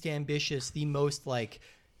 the least ambitious, the most like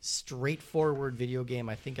straightforward video game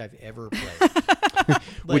I think I've ever played.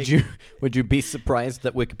 Would you be surprised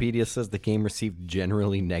that Wikipedia says the game received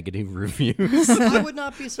generally negative reviews? I would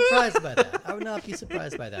not be surprised by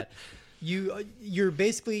that. You're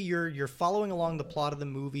basically following along the plot of the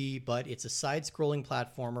movie, but it's a side-scrolling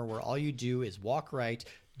platformer where all you do is walk right,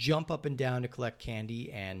 jump up and down to collect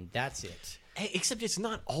candy, and that's it. Except it's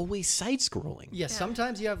not always side-scrolling. Yeah,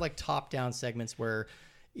 sometimes you have like top-down segments where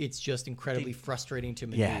it's just incredibly frustrating to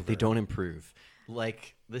maneuver. Yeah, they don't improve.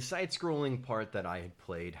 Like, the side-scrolling part that I had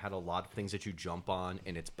played had a lot of things that you jump on,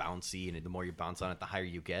 and it's bouncy, and the more you bounce on it, the higher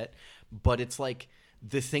you get. But it's like,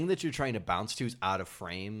 the thing that you're trying to bounce to is out of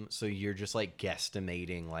frame, so you're just like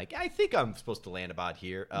guesstimating. Like, I think I'm supposed to land about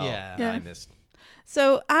here. Oh, Yeah. I missed.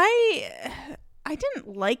 So I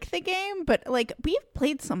didn't like the game, but like we've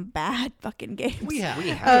played some bad fucking games. We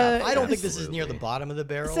have. I don't think this is near the bottom of the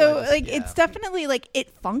barrel. So it's definitely like it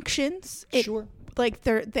functions. Sure. Like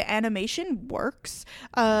the animation works.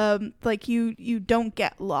 Like you don't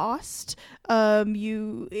get lost.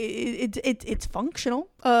 It's functional.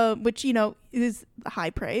 Which is high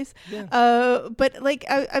praise. Yeah. But like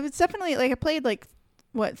I was definitely like I played like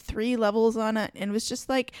 3 levels on it, and it was just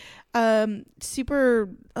like super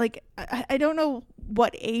like I don't know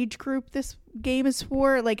what age group this game is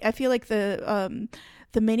for. Like I feel like the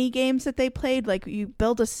mini games that they played, like you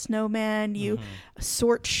build a snowman, you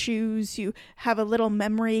sort shoes, you have a little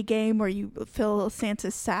memory game where you fill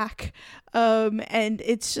Santa's sack, and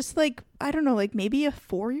it's just like I don't know, like maybe a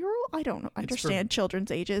 4-year-old. I don't know. Understand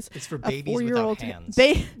children's ages. It's for A babies 4-year-old without hands.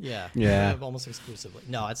 Yeah. Almost exclusively.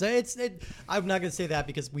 No, I'm not gonna say that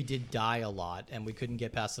because we did die a lot and we couldn't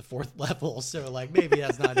get past the 4th level. So like maybe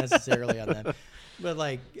that's not necessarily on them, but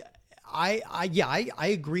like. I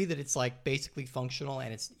agree that it's like basically functional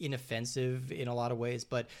and it's inoffensive in a lot of ways,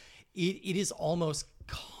 but it is almost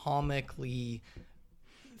comically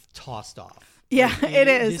tossed off. Yeah, Like, it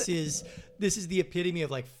is. This is the epitome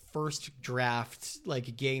of like first draft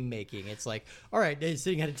like game making. It's like, all right,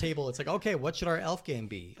 sitting at a table. It's like, okay, what should our elf game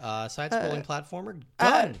be? Side-scrolling platformer.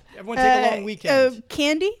 Done. Everyone take a long weekend.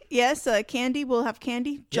 Candy, yes. Candy. We'll have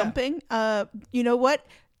candy jumping. You know what?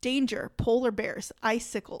 Danger, polar bears,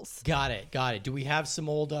 icicles. Got it. Do we have some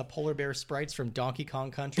old polar bear sprites from Donkey Kong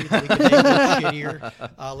Country that we can make look shittier?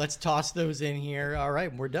 Let's toss those in here. All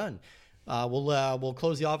right, we're done. We'll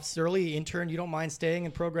close the office early. Intern, you don't mind staying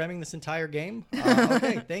and programming this entire game?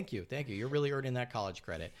 Okay, thank you. You're really earning that college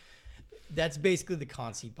credit. That's basically the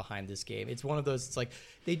conceit behind this game. It's one of those, it's like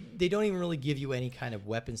they don't even really give you any kind of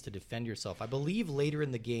weapons to defend yourself. I believe later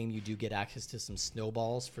in the game you do get access to some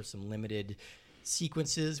snowballs for some limited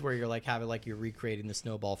sequences where you're like you're recreating the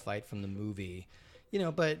snowball fight from the movie,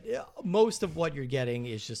 but most of what you're getting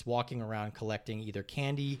is just walking around collecting either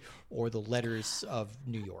candy or the letters of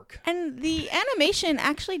New York. And the animation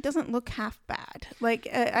actually doesn't look half bad. Like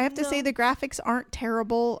I have to say the graphics aren't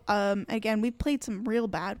terrible. Again, we've played some real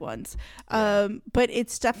bad ones. But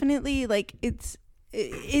it's definitely like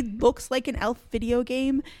it looks like an Elf video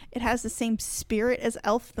game. It has the same spirit as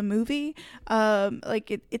Elf the movie.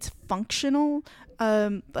 Like it's functional.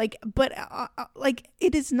 But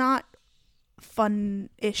it is not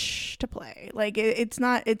fun-ish to play. Like it's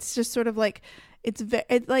not. It's just sort of like it's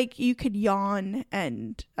like you could yawn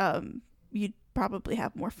and you'd probably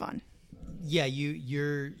have more fun. Yeah,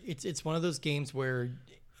 it's one of those games where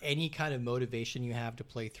any kind of motivation you have to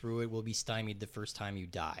play through it will be stymied the first time you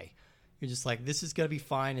die. You're just like, this is going to be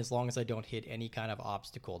fine as long as I don't hit any kind of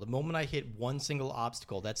obstacle. The moment I hit one single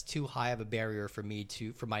obstacle, that's too high of a barrier for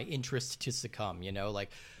my interest to succumb,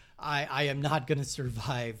 Like, I am not going to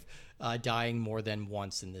survive dying more than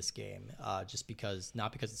once in this game, not because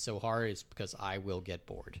it's so hard, it's because I will get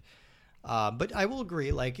bored. But I will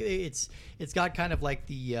agree, like, it's got kind of like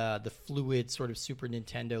the fluid sort of Super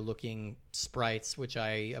Nintendo looking sprites, which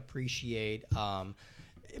I appreciate.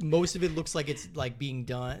 Most of it looks like it's like being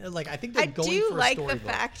done. Like I think they're going for a storybook. I do like the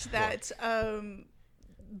fact that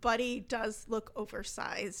Buddy does look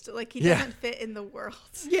oversized. Like he doesn't fit in the world.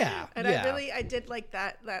 Yeah, and I did like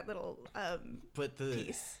that little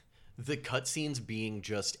piece. The cutscenes being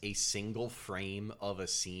just a single frame of a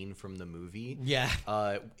scene from the movie. Yeah.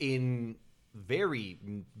 In very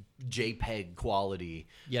JPEG quality.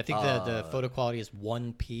 Yeah, I think the photo quality is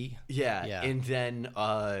 1p. Yeah. And then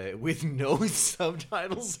with no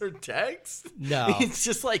subtitles or text. No. It's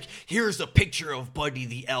just like, here's a picture of Buddy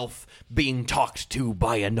the elf being talked to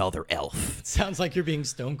by another elf. It sounds like you're being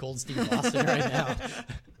Stone Cold Steve Austin right now.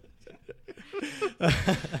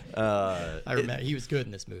 I remember he was good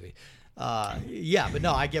in this movie. But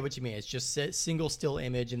no, I get what you mean. It's just a single still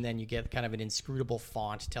image, and then you get kind of an inscrutable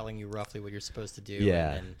font telling you roughly what you're supposed to do.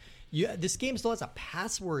 Yeah. And this game still has a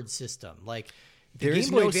password system. Like the There Game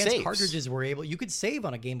is Boy no Advance saves. cartridges were you could save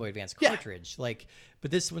on a Game Boy Advance cartridge. Like,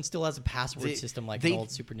 but this one still has a password system like an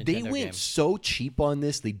old Super Nintendo They went game. so cheap on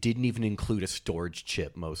this, they didn't even include a storage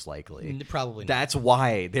chip, most likely. Probably not. That's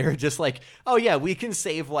why they're just like, oh yeah, we can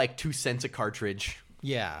save like 2 cents a cartridge.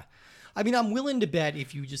 Yeah. I mean, I'm willing to bet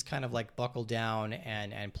if you just kind of like buckle down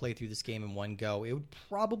and play through this game in one go, it would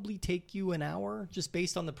probably take you an hour just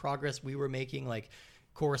based on the progress we were making, like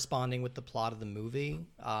corresponding with the plot of the movie.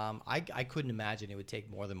 I couldn't imagine it would take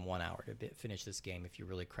more than 1 hour to finish this game if you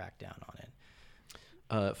really crack down on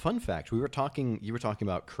it. Fun fact: you were talking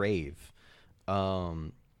about Crave.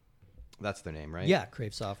 That's their name, right? Yeah,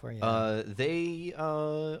 Crave Software. Yeah. They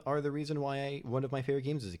are the reason why one of my favorite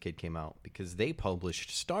games as a kid came out, because they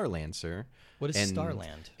published Star Lancer. What is and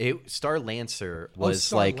Starland? Star Lancer was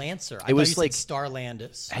Star like Lancer. It was like Starland.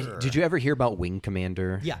 Did you ever hear about Wing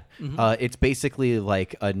Commander? Yeah. It's basically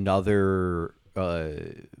like another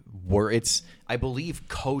where it's, I believe,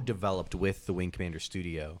 co-developed with the Wing Commander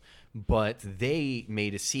studio, but they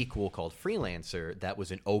made a sequel called Freelancer that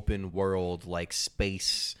was an open world like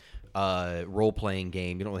space role-playing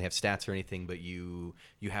game. You don't really have stats or anything, but you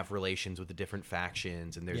have relations with the different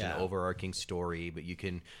factions, and there's an overarching story, but you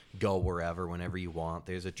can go wherever whenever you want.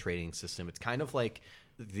 There's a trading system. It's kind of like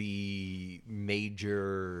the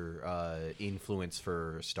major influence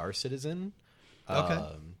for Star Citizen. Okay.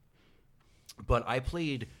 But I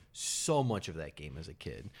played so much of that game as a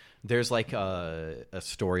kid. There's like a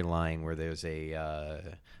storyline where there's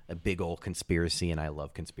a big old conspiracy, and I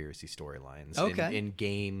love conspiracy storylines. Okay. In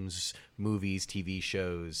games, movies, TV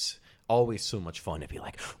shows, always so much fun to be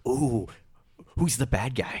like, ooh, who's the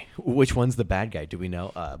bad guy? Which one's the bad guy? Do we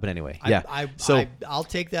know? But anyway, yeah. I'll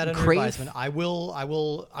take that under Crave- advisement. I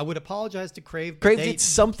would apologize to Crave. Crave did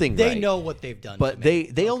something They right. know what they've done. But to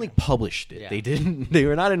me. they only published it. Yeah. They didn't. They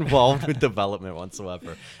were not involved with development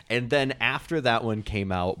whatsoever. And then after that one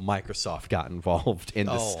came out, Microsoft got involved. And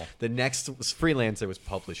the next Freelancer was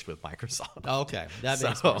published with Microsoft. Okay, that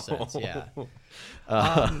makes more sense.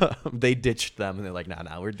 Yeah. They ditched them, and they're like,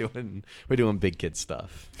 "Nah, we're doing big kid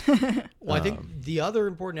stuff." Well, I think the other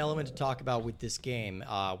important element to talk about with this game,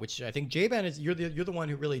 which I think J-Ban is, you're the one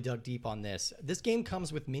who really dug deep on this. This game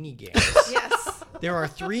comes with mini games. Yes. There are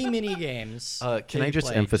 3 mini games. Can I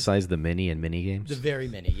just emphasize the mini and mini games? The very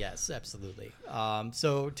mini, yes, absolutely.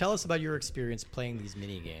 So tell us about your experience playing these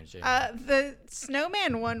mini games, J-Ban. The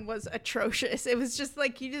snowman one was atrocious. It was just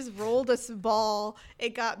like you just rolled a ball,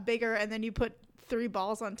 it got bigger, and then you put 3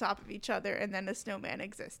 balls on top of each other, and then a snowman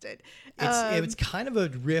existed. It's kind of a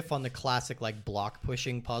riff on the classic like block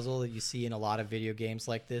pushing puzzle that you see in a lot of video games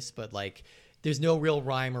like this, but like there's no real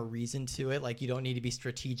rhyme or reason to it. Like you don't need to be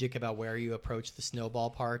strategic about where you approach the snowball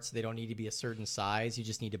parts. They don't need to be a certain size. You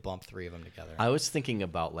just need to bump 3 of them together. I was thinking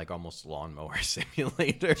about like almost Lawnmower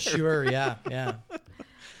Simulator. Sure, yeah.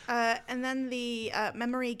 And then the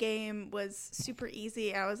memory game was super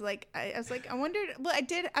easy. I was like, I wondered. Well,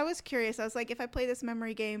 I was curious. I was like, if I play this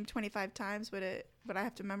memory game 25 times, would I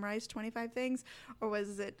have to memorize 25 things, or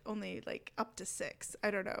was it only like up to 6?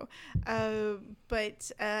 I don't know.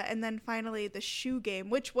 And then finally the shoe game,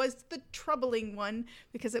 which was the troubling one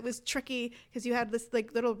because it was tricky because you had this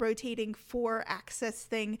like little rotating 4-axis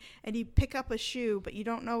thing, and you pick up a shoe, but you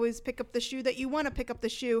don't always pick up the shoe that you want to pick up the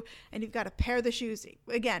shoe, and you've got to pair the shoes.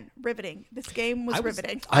 Again, riveting. This game was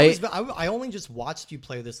riveting. I only just watched you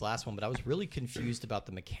play this last one, but I was really confused about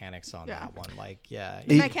the mechanics on that one. Like, the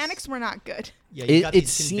mechanics were not good. Yeah, you got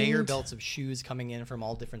these conveyor belts of shoes coming in from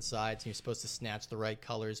all different sides, and you're supposed to snatch the right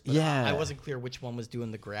colors. But I wasn't clear which one was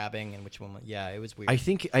doing the grabbing and which one. It was weird. I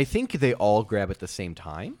think they all grab at the same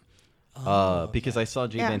time, because I saw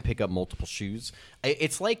J-Man pick up multiple shoes.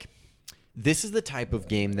 It's like this is the type of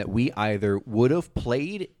game that we either would have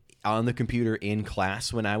played on the computer in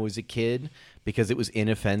class when I was a kid because it was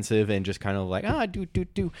inoffensive and just kind of like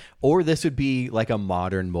do, or this would be like a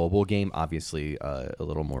modern mobile game, obviously a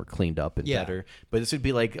little more cleaned up and better, but this would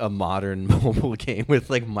be like a modern mobile game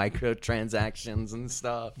with like microtransactions and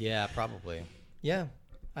stuff. Yeah, probably. Yeah,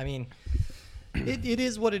 I mean, it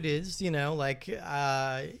is what it is, you know. Like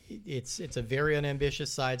it's a very unambitious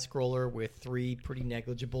side scroller with 3 pretty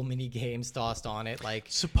negligible mini games tossed on it. Like,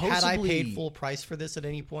 had I paid full price for this at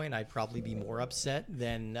any point, I'd probably be more upset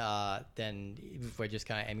than if I just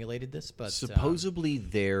kind of emulated this. But supposedly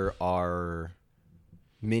there are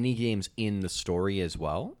mini games in the story as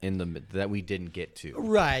well that we didn't get to.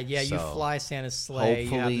 Right? Yeah, so you fly Santa's sleigh.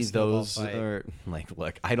 Hopefully those are like.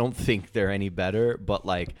 Look, I don't think they're any better, but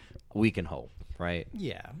like we can hope. Right.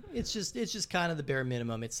 Yeah, it's just kind of the bare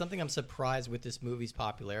minimum. It's something I'm surprised with this movie's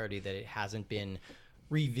popularity that it hasn't been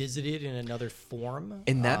revisited in another form.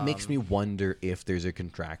 And that makes me wonder if there's a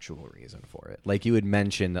contractual reason for it. Like you had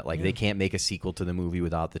mentioned that like they can't make a sequel to the movie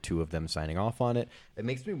without the 2 of them signing off on it. It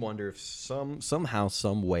makes me wonder if somehow,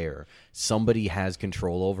 somewhere, somebody has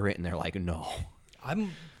control over it and they're like, no.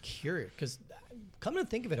 I'm curious because come to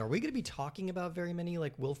think of it, are we going to be talking about very many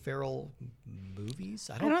like Will Ferrell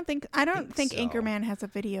movies? I don't think so. Anchorman has a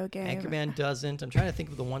video game. Anchorman doesn't. I'm trying to think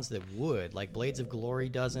of the ones that would. Like Blades of Glory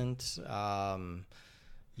doesn't.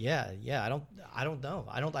 Yeah. I don't know.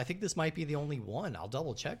 I think this might be the only one. I'll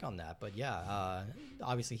double check on that. But yeah,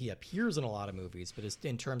 obviously he appears in a lot of movies, but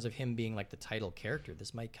in terms of him being like the title character,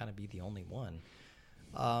 this might kind of be the only one.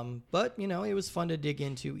 But it was fun to dig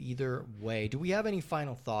into either way. Do we have any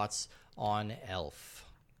final thoughts on Elf?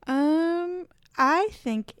 I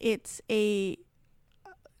think it's a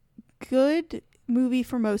good movie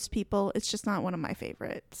for most people. It's just not one of my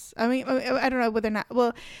favorites. I mean, I don't know whether or not.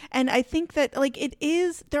 Well, and I think that it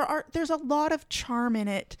is. There's a lot of charm in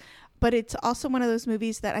it, but it's also one of those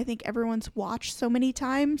movies that I think everyone's watched so many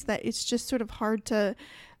times that it's just sort of hard to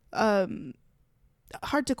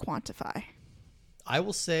quantify. I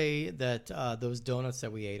will say that those donuts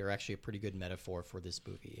that we ate are actually a pretty good metaphor for this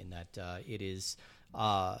movie, in that it is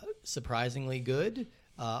surprisingly good,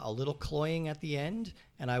 a little cloying at the end,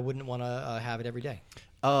 and I wouldn't want to have it every day.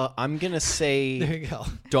 I'm gonna say There you go.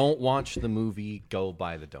 don't watch the movie. Go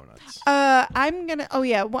buy the donuts. I'm gonna. Oh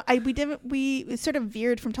yeah, well, we sort of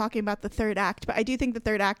veered from talking about the third act, but I do think the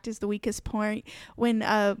third act is the weakest point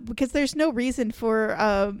because there's no reason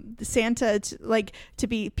for Santa to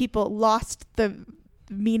be people lost the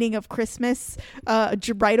meaning of Christmas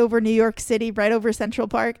right over New York City, right over Central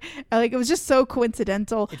Park. It was just so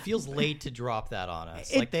coincidental. It feels late to drop that on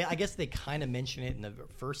us. I guess they kind of mention it in the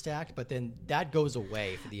first act, but then that goes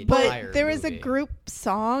away for the entire But there is a movie. group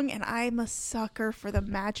song, and I'm a sucker for the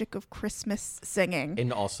magic of Christmas singing.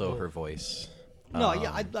 And also her voice. No,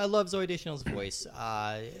 yeah, I love Zooey Deschanel's voice.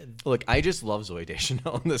 Look, I just love Zooey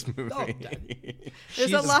Deschanel in this movie. Oh, There's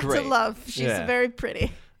she's a lot to great. love. She's Yeah. very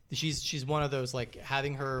pretty. She's one of those,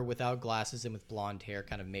 having her without glasses and with blonde hair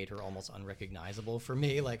kind of made her almost unrecognizable for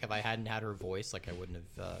me. If I hadn't had her voice, I wouldn't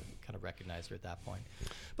have kind of recognized her at that point.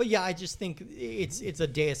 But yeah, I just think it's a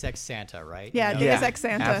Deus Ex Santa, right? Yeah, Deus Ex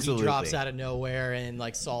Santa. Absolutely. He drops out of nowhere and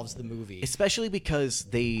solves the movie. Especially because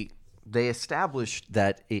they established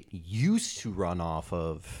that it used to run off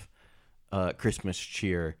of Christmas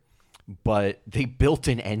Cheer, but they built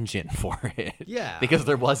an engine for it. Yeah. Because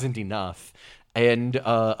there wasn't enough. And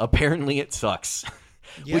apparently it sucks.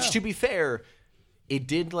 Yeah. Which, to be fair, it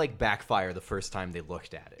did backfire the first time they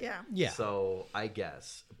looked at it. Yeah. So I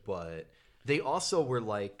guess, but they also were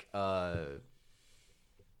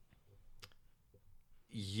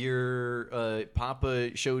your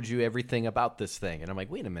Papa showed you everything about this thing, and I'm like,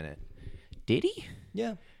 wait a minute, did he?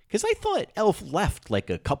 Yeah. Because I thought Elf left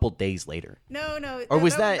a couple days later. No. Or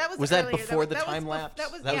was that earlier. before the That was time lapse?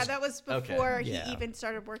 That was before okay. he Yeah. even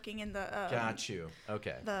started working in the Got you.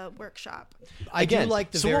 Okay. the workshop. I Again, do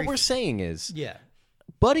like the so very what we're saying is, yeah.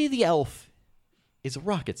 Buddy the Elf is a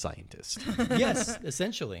rocket scientist. Yes,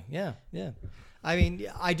 essentially. Yeah. I mean,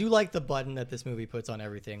 I do like the button that this movie puts on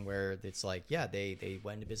everything where it's they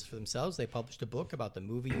went into business for themselves. They published a book about the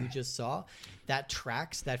movie you just saw. That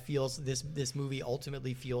tracks. That feels this movie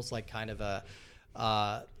ultimately feels like kind of a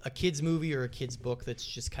kid's movie or a kid's book that's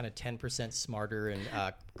just kind of 10% smarter and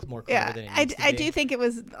more clever than it needs to be. I do think it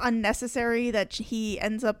was unnecessary that he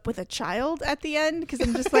ends up with a child at the end, because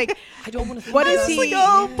I'm just like, I don't want to think what about is it. he?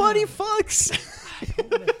 Oh, Buddy fucks. I don't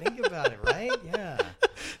want to think about it, right? Yeah.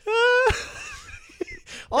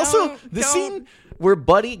 Also, the scene where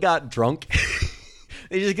Buddy got drunk,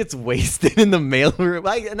 he just gets wasted in the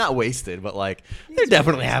mailroom. Not wasted, but they're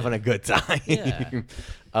definitely having a good time. Yeah.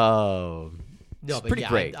 Oh, No, it's but pretty yeah,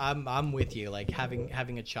 great. I'm with you.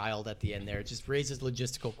 Having a child at the end there, it just raises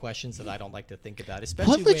logistical questions that I don't like to think about.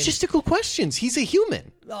 Especially What logistical questions? He's a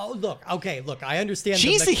human. Oh, look. I understand.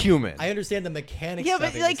 She's a human. I understand the mechanics. Yeah, of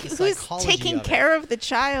but it. It's the who's psychology taking of it. care of the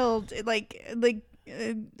child?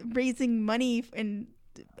 Raising money and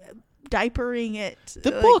diapering it.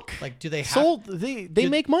 The book. Do they have, sold? They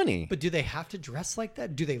make money. But do they have to dress like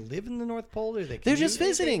that? Do they live in the North Pole? Or They're just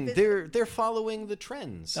commute? visiting. They're following the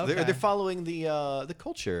trends. Okay. They're following the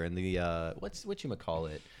culture and the what you call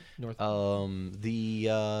it. North My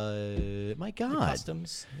God. the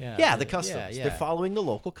customs. Yeah, the customs. Yeah. They're following the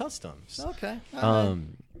local customs. Okay.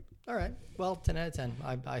 All right. Well, 10 out of 10.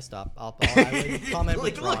 I stop. I would comment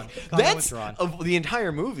withdrawn. Comment withdrawn. Of the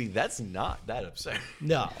entire movie. That's not that absurd.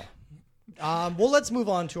 No. Well, let's move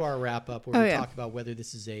on to our wrap up where we yeah. talk about whether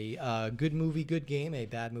this is a good movie, good game, a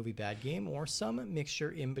bad movie, bad game, or some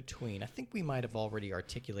mixture in between. I think we might have already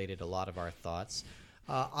articulated a lot of our thoughts.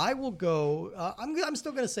 I will go. I'm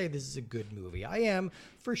still going to say this is a good movie. I am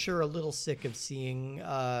for sure a little sick of seeing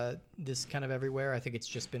this kind of everywhere. I think it's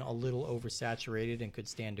just been a little oversaturated and could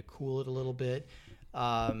stand to cool it a little bit.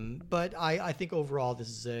 But I think overall this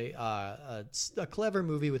is a clever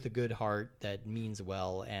movie with a good heart that means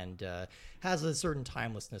well and has a certain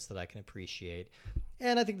timelessness that I can appreciate.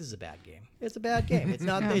 And I think this is a bad game. It's a bad game. It's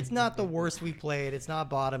not. It's not the worst we played. It's not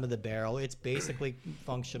bottom of the barrel. It's basically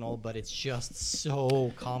functional, but it's just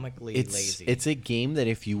so comically lazy. It's a game that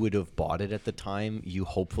if you would have bought it at the time, you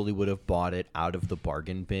hopefully would have bought it out of the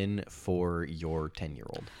bargain bin for your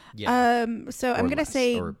 10-year-old. Yeah. So I'm gonna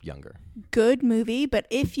say or younger. Good movie, but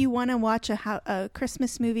if you want to watch a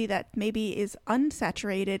Christmas movie that maybe is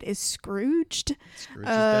unsaturated, is Scrooged, Scrooge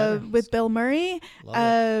is better. with Bill Murray.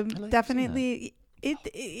 Love Definitely, it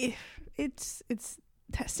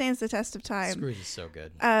stands the test of time. Scrooge is so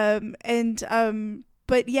good.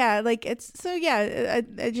 But yeah, like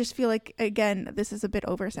I just feel like again this is a bit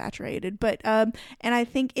oversaturated, but and I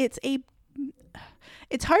think it's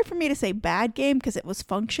it's hard for me to say bad game because it was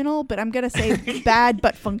functional, but I'm gonna say bad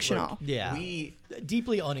but functional. Yeah.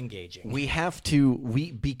 Deeply unengaging. We have to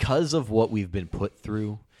because of what we've been put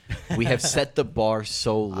through. We have set the bar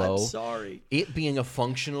so low. I'm sorry. It being a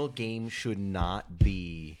functional game should not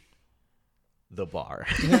be the bar.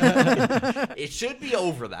 It should be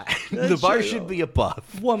over that. The bar should be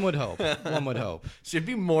above. One would hope. One would hope. Should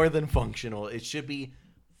be more than functional. It should be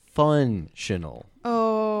functional.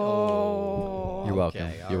 Oh. You're welcome.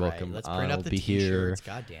 Okay, all You're right. welcome. Let's print I'll up the be here t-shirts.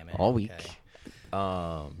 God damn it. all week. Okay.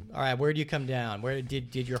 All All right, where do you come down? Where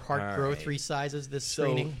did your heart All grow right. 3 sizes this So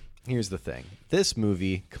screening? here's the thing. This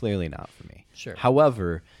movie, clearly not for me. Sure.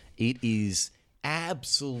 However, it is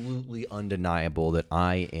absolutely undeniable that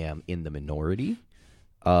I am in the minority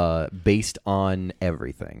based on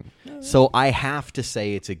everything. So I have to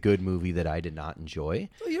say it's a good movie that I did not enjoy.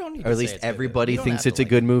 Well, you don't need Or to at say least it's a good movie. everybody You don't thinks have it's to a like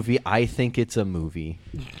good it. movie. I think it's a movie.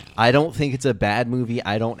 I don't think it's a bad movie.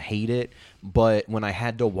 I don't hate it. But when I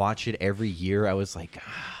had to watch it every year, I was like,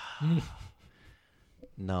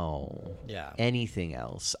 no. Yeah. Anything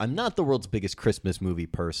else? I'm not the world's biggest Christmas movie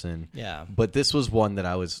person. Yeah. But this was one that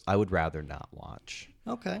I would rather not watch.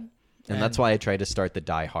 Okay. And that's why I tried to start the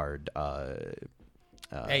Die Hard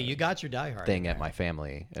Hey, you got your Die Hard thing in at there. my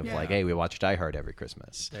family of Yeah. like, hey, we watch Die Hard every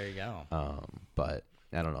Christmas. There you go. But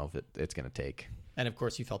I don't know if it's going to take. And of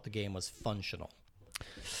course, you felt the game was functional.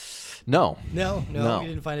 No. No, No. you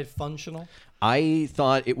didn't find it functional. I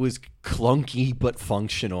thought it was clunky but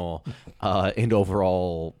functional and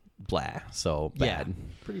overall blah. So bad. Yeah,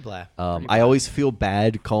 pretty blah. I always feel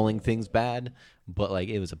bad calling things bad, but like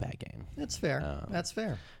it was a bad game. That's fair. That's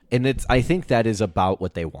fair. And I think that is about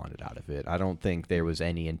what they wanted out of it. I don't think there was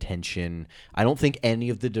any intention. I don't think any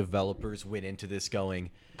of the developers went into this going,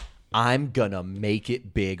 I'm going to make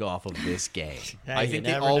it big off of this game. Hey, I you think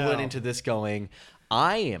they never all know. went into this going,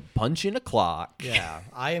 I am punching a clock. Yeah,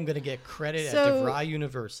 I am going to get credit at So- DeVry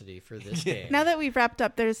University for this game. Now that we've wrapped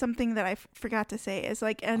up, there's something that I forgot to say. Is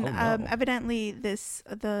like, and no. evidently the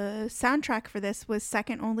soundtrack for this was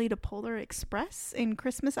second only to Polar Express in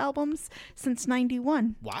Christmas albums since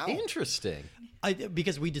 '91. Wow. Interesting.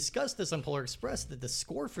 Because we discussed this on Polar Express, that the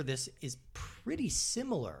score for this is pretty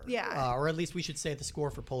similar. Yeah. Or at least we should say the score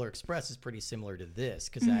for Polar Express is pretty similar to this,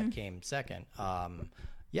 because that came second.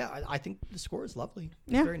 Yeah, I think the score is lovely.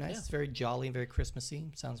 It's Yeah. very nice. It's very jolly and very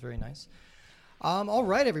Christmassy. Sounds very nice. All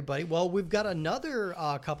right, everybody. Well, we've got another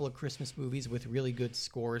couple of Christmas movies with really good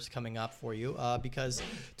scores coming up for you because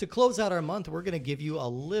to close out our month, we're going to give you a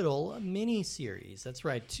little mini series. That's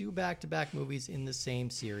right, 2 back-to-back movies in the same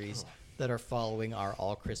series that are following our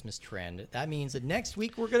all Christmas trend. That means that next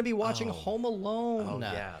week we're going to be watching Home Alone. Oh,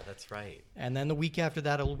 yeah, that's right. And then the week after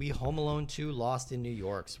that, it will be Home Alone 2 Lost in New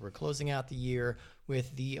York. So we're closing out the year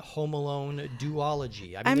with the Home Alone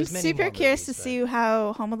duology. I mean, I'm there's many super more curious movies, to see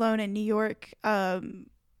how Home Alone in New York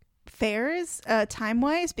fares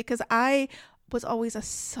time-wise, because I was always a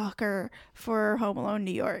sucker for Home Alone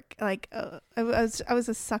New York. Like I was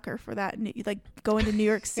a sucker for that. Like going to New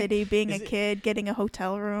York City, being a kid, getting a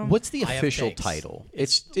hotel room. What's the I have official takes. title?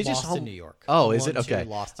 It's just Lost Home in New York. Oh, Home is it Alone 2, okay?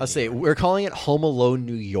 Lost in I'll New say York. we're calling it Home Alone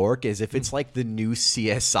New York as if it's like the new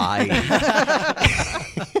CSI.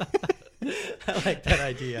 I like that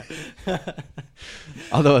idea.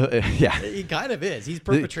 Although, yeah, He kind of is. He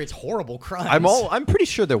perpetrates horrible crimes. I'm pretty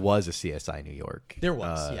sure there was a CSI New York. There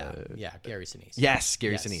was, yeah, Gary Sinise. Yes,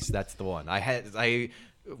 Gary Yes. Sinise. That's the one. I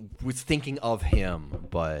was thinking of him,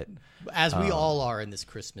 but As we all are in this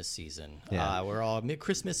Christmas season. Yeah. We're all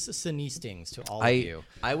Christmas Sinistings to all of I you.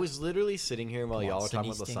 I was literally sitting here while Come on, y'all were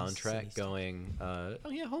talking about the Sinistings, soundtrack, Sinistings. going, "Oh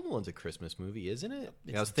yeah, Home Alone's a Christmas movie, isn't it?"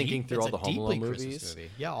 It's I was thinking deep- through all it's the a Home Alone deeply Christmas movies, movie.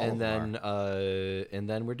 Yeah, all and of then them and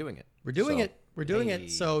then we're doing it. We're doing So, it. We're doing hey.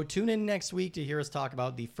 it. So tune in next week to hear us talk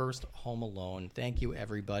about the first Home Alone. Thank you,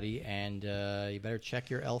 everybody. And you better check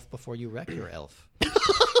your elf before you wreck your elf.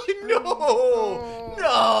 No.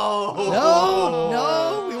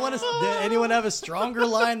 No. We want to. Anyone anyone have a stronger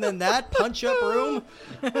line than that? Punch up room?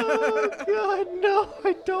 Oh God, no,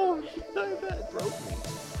 I don't. That broke me.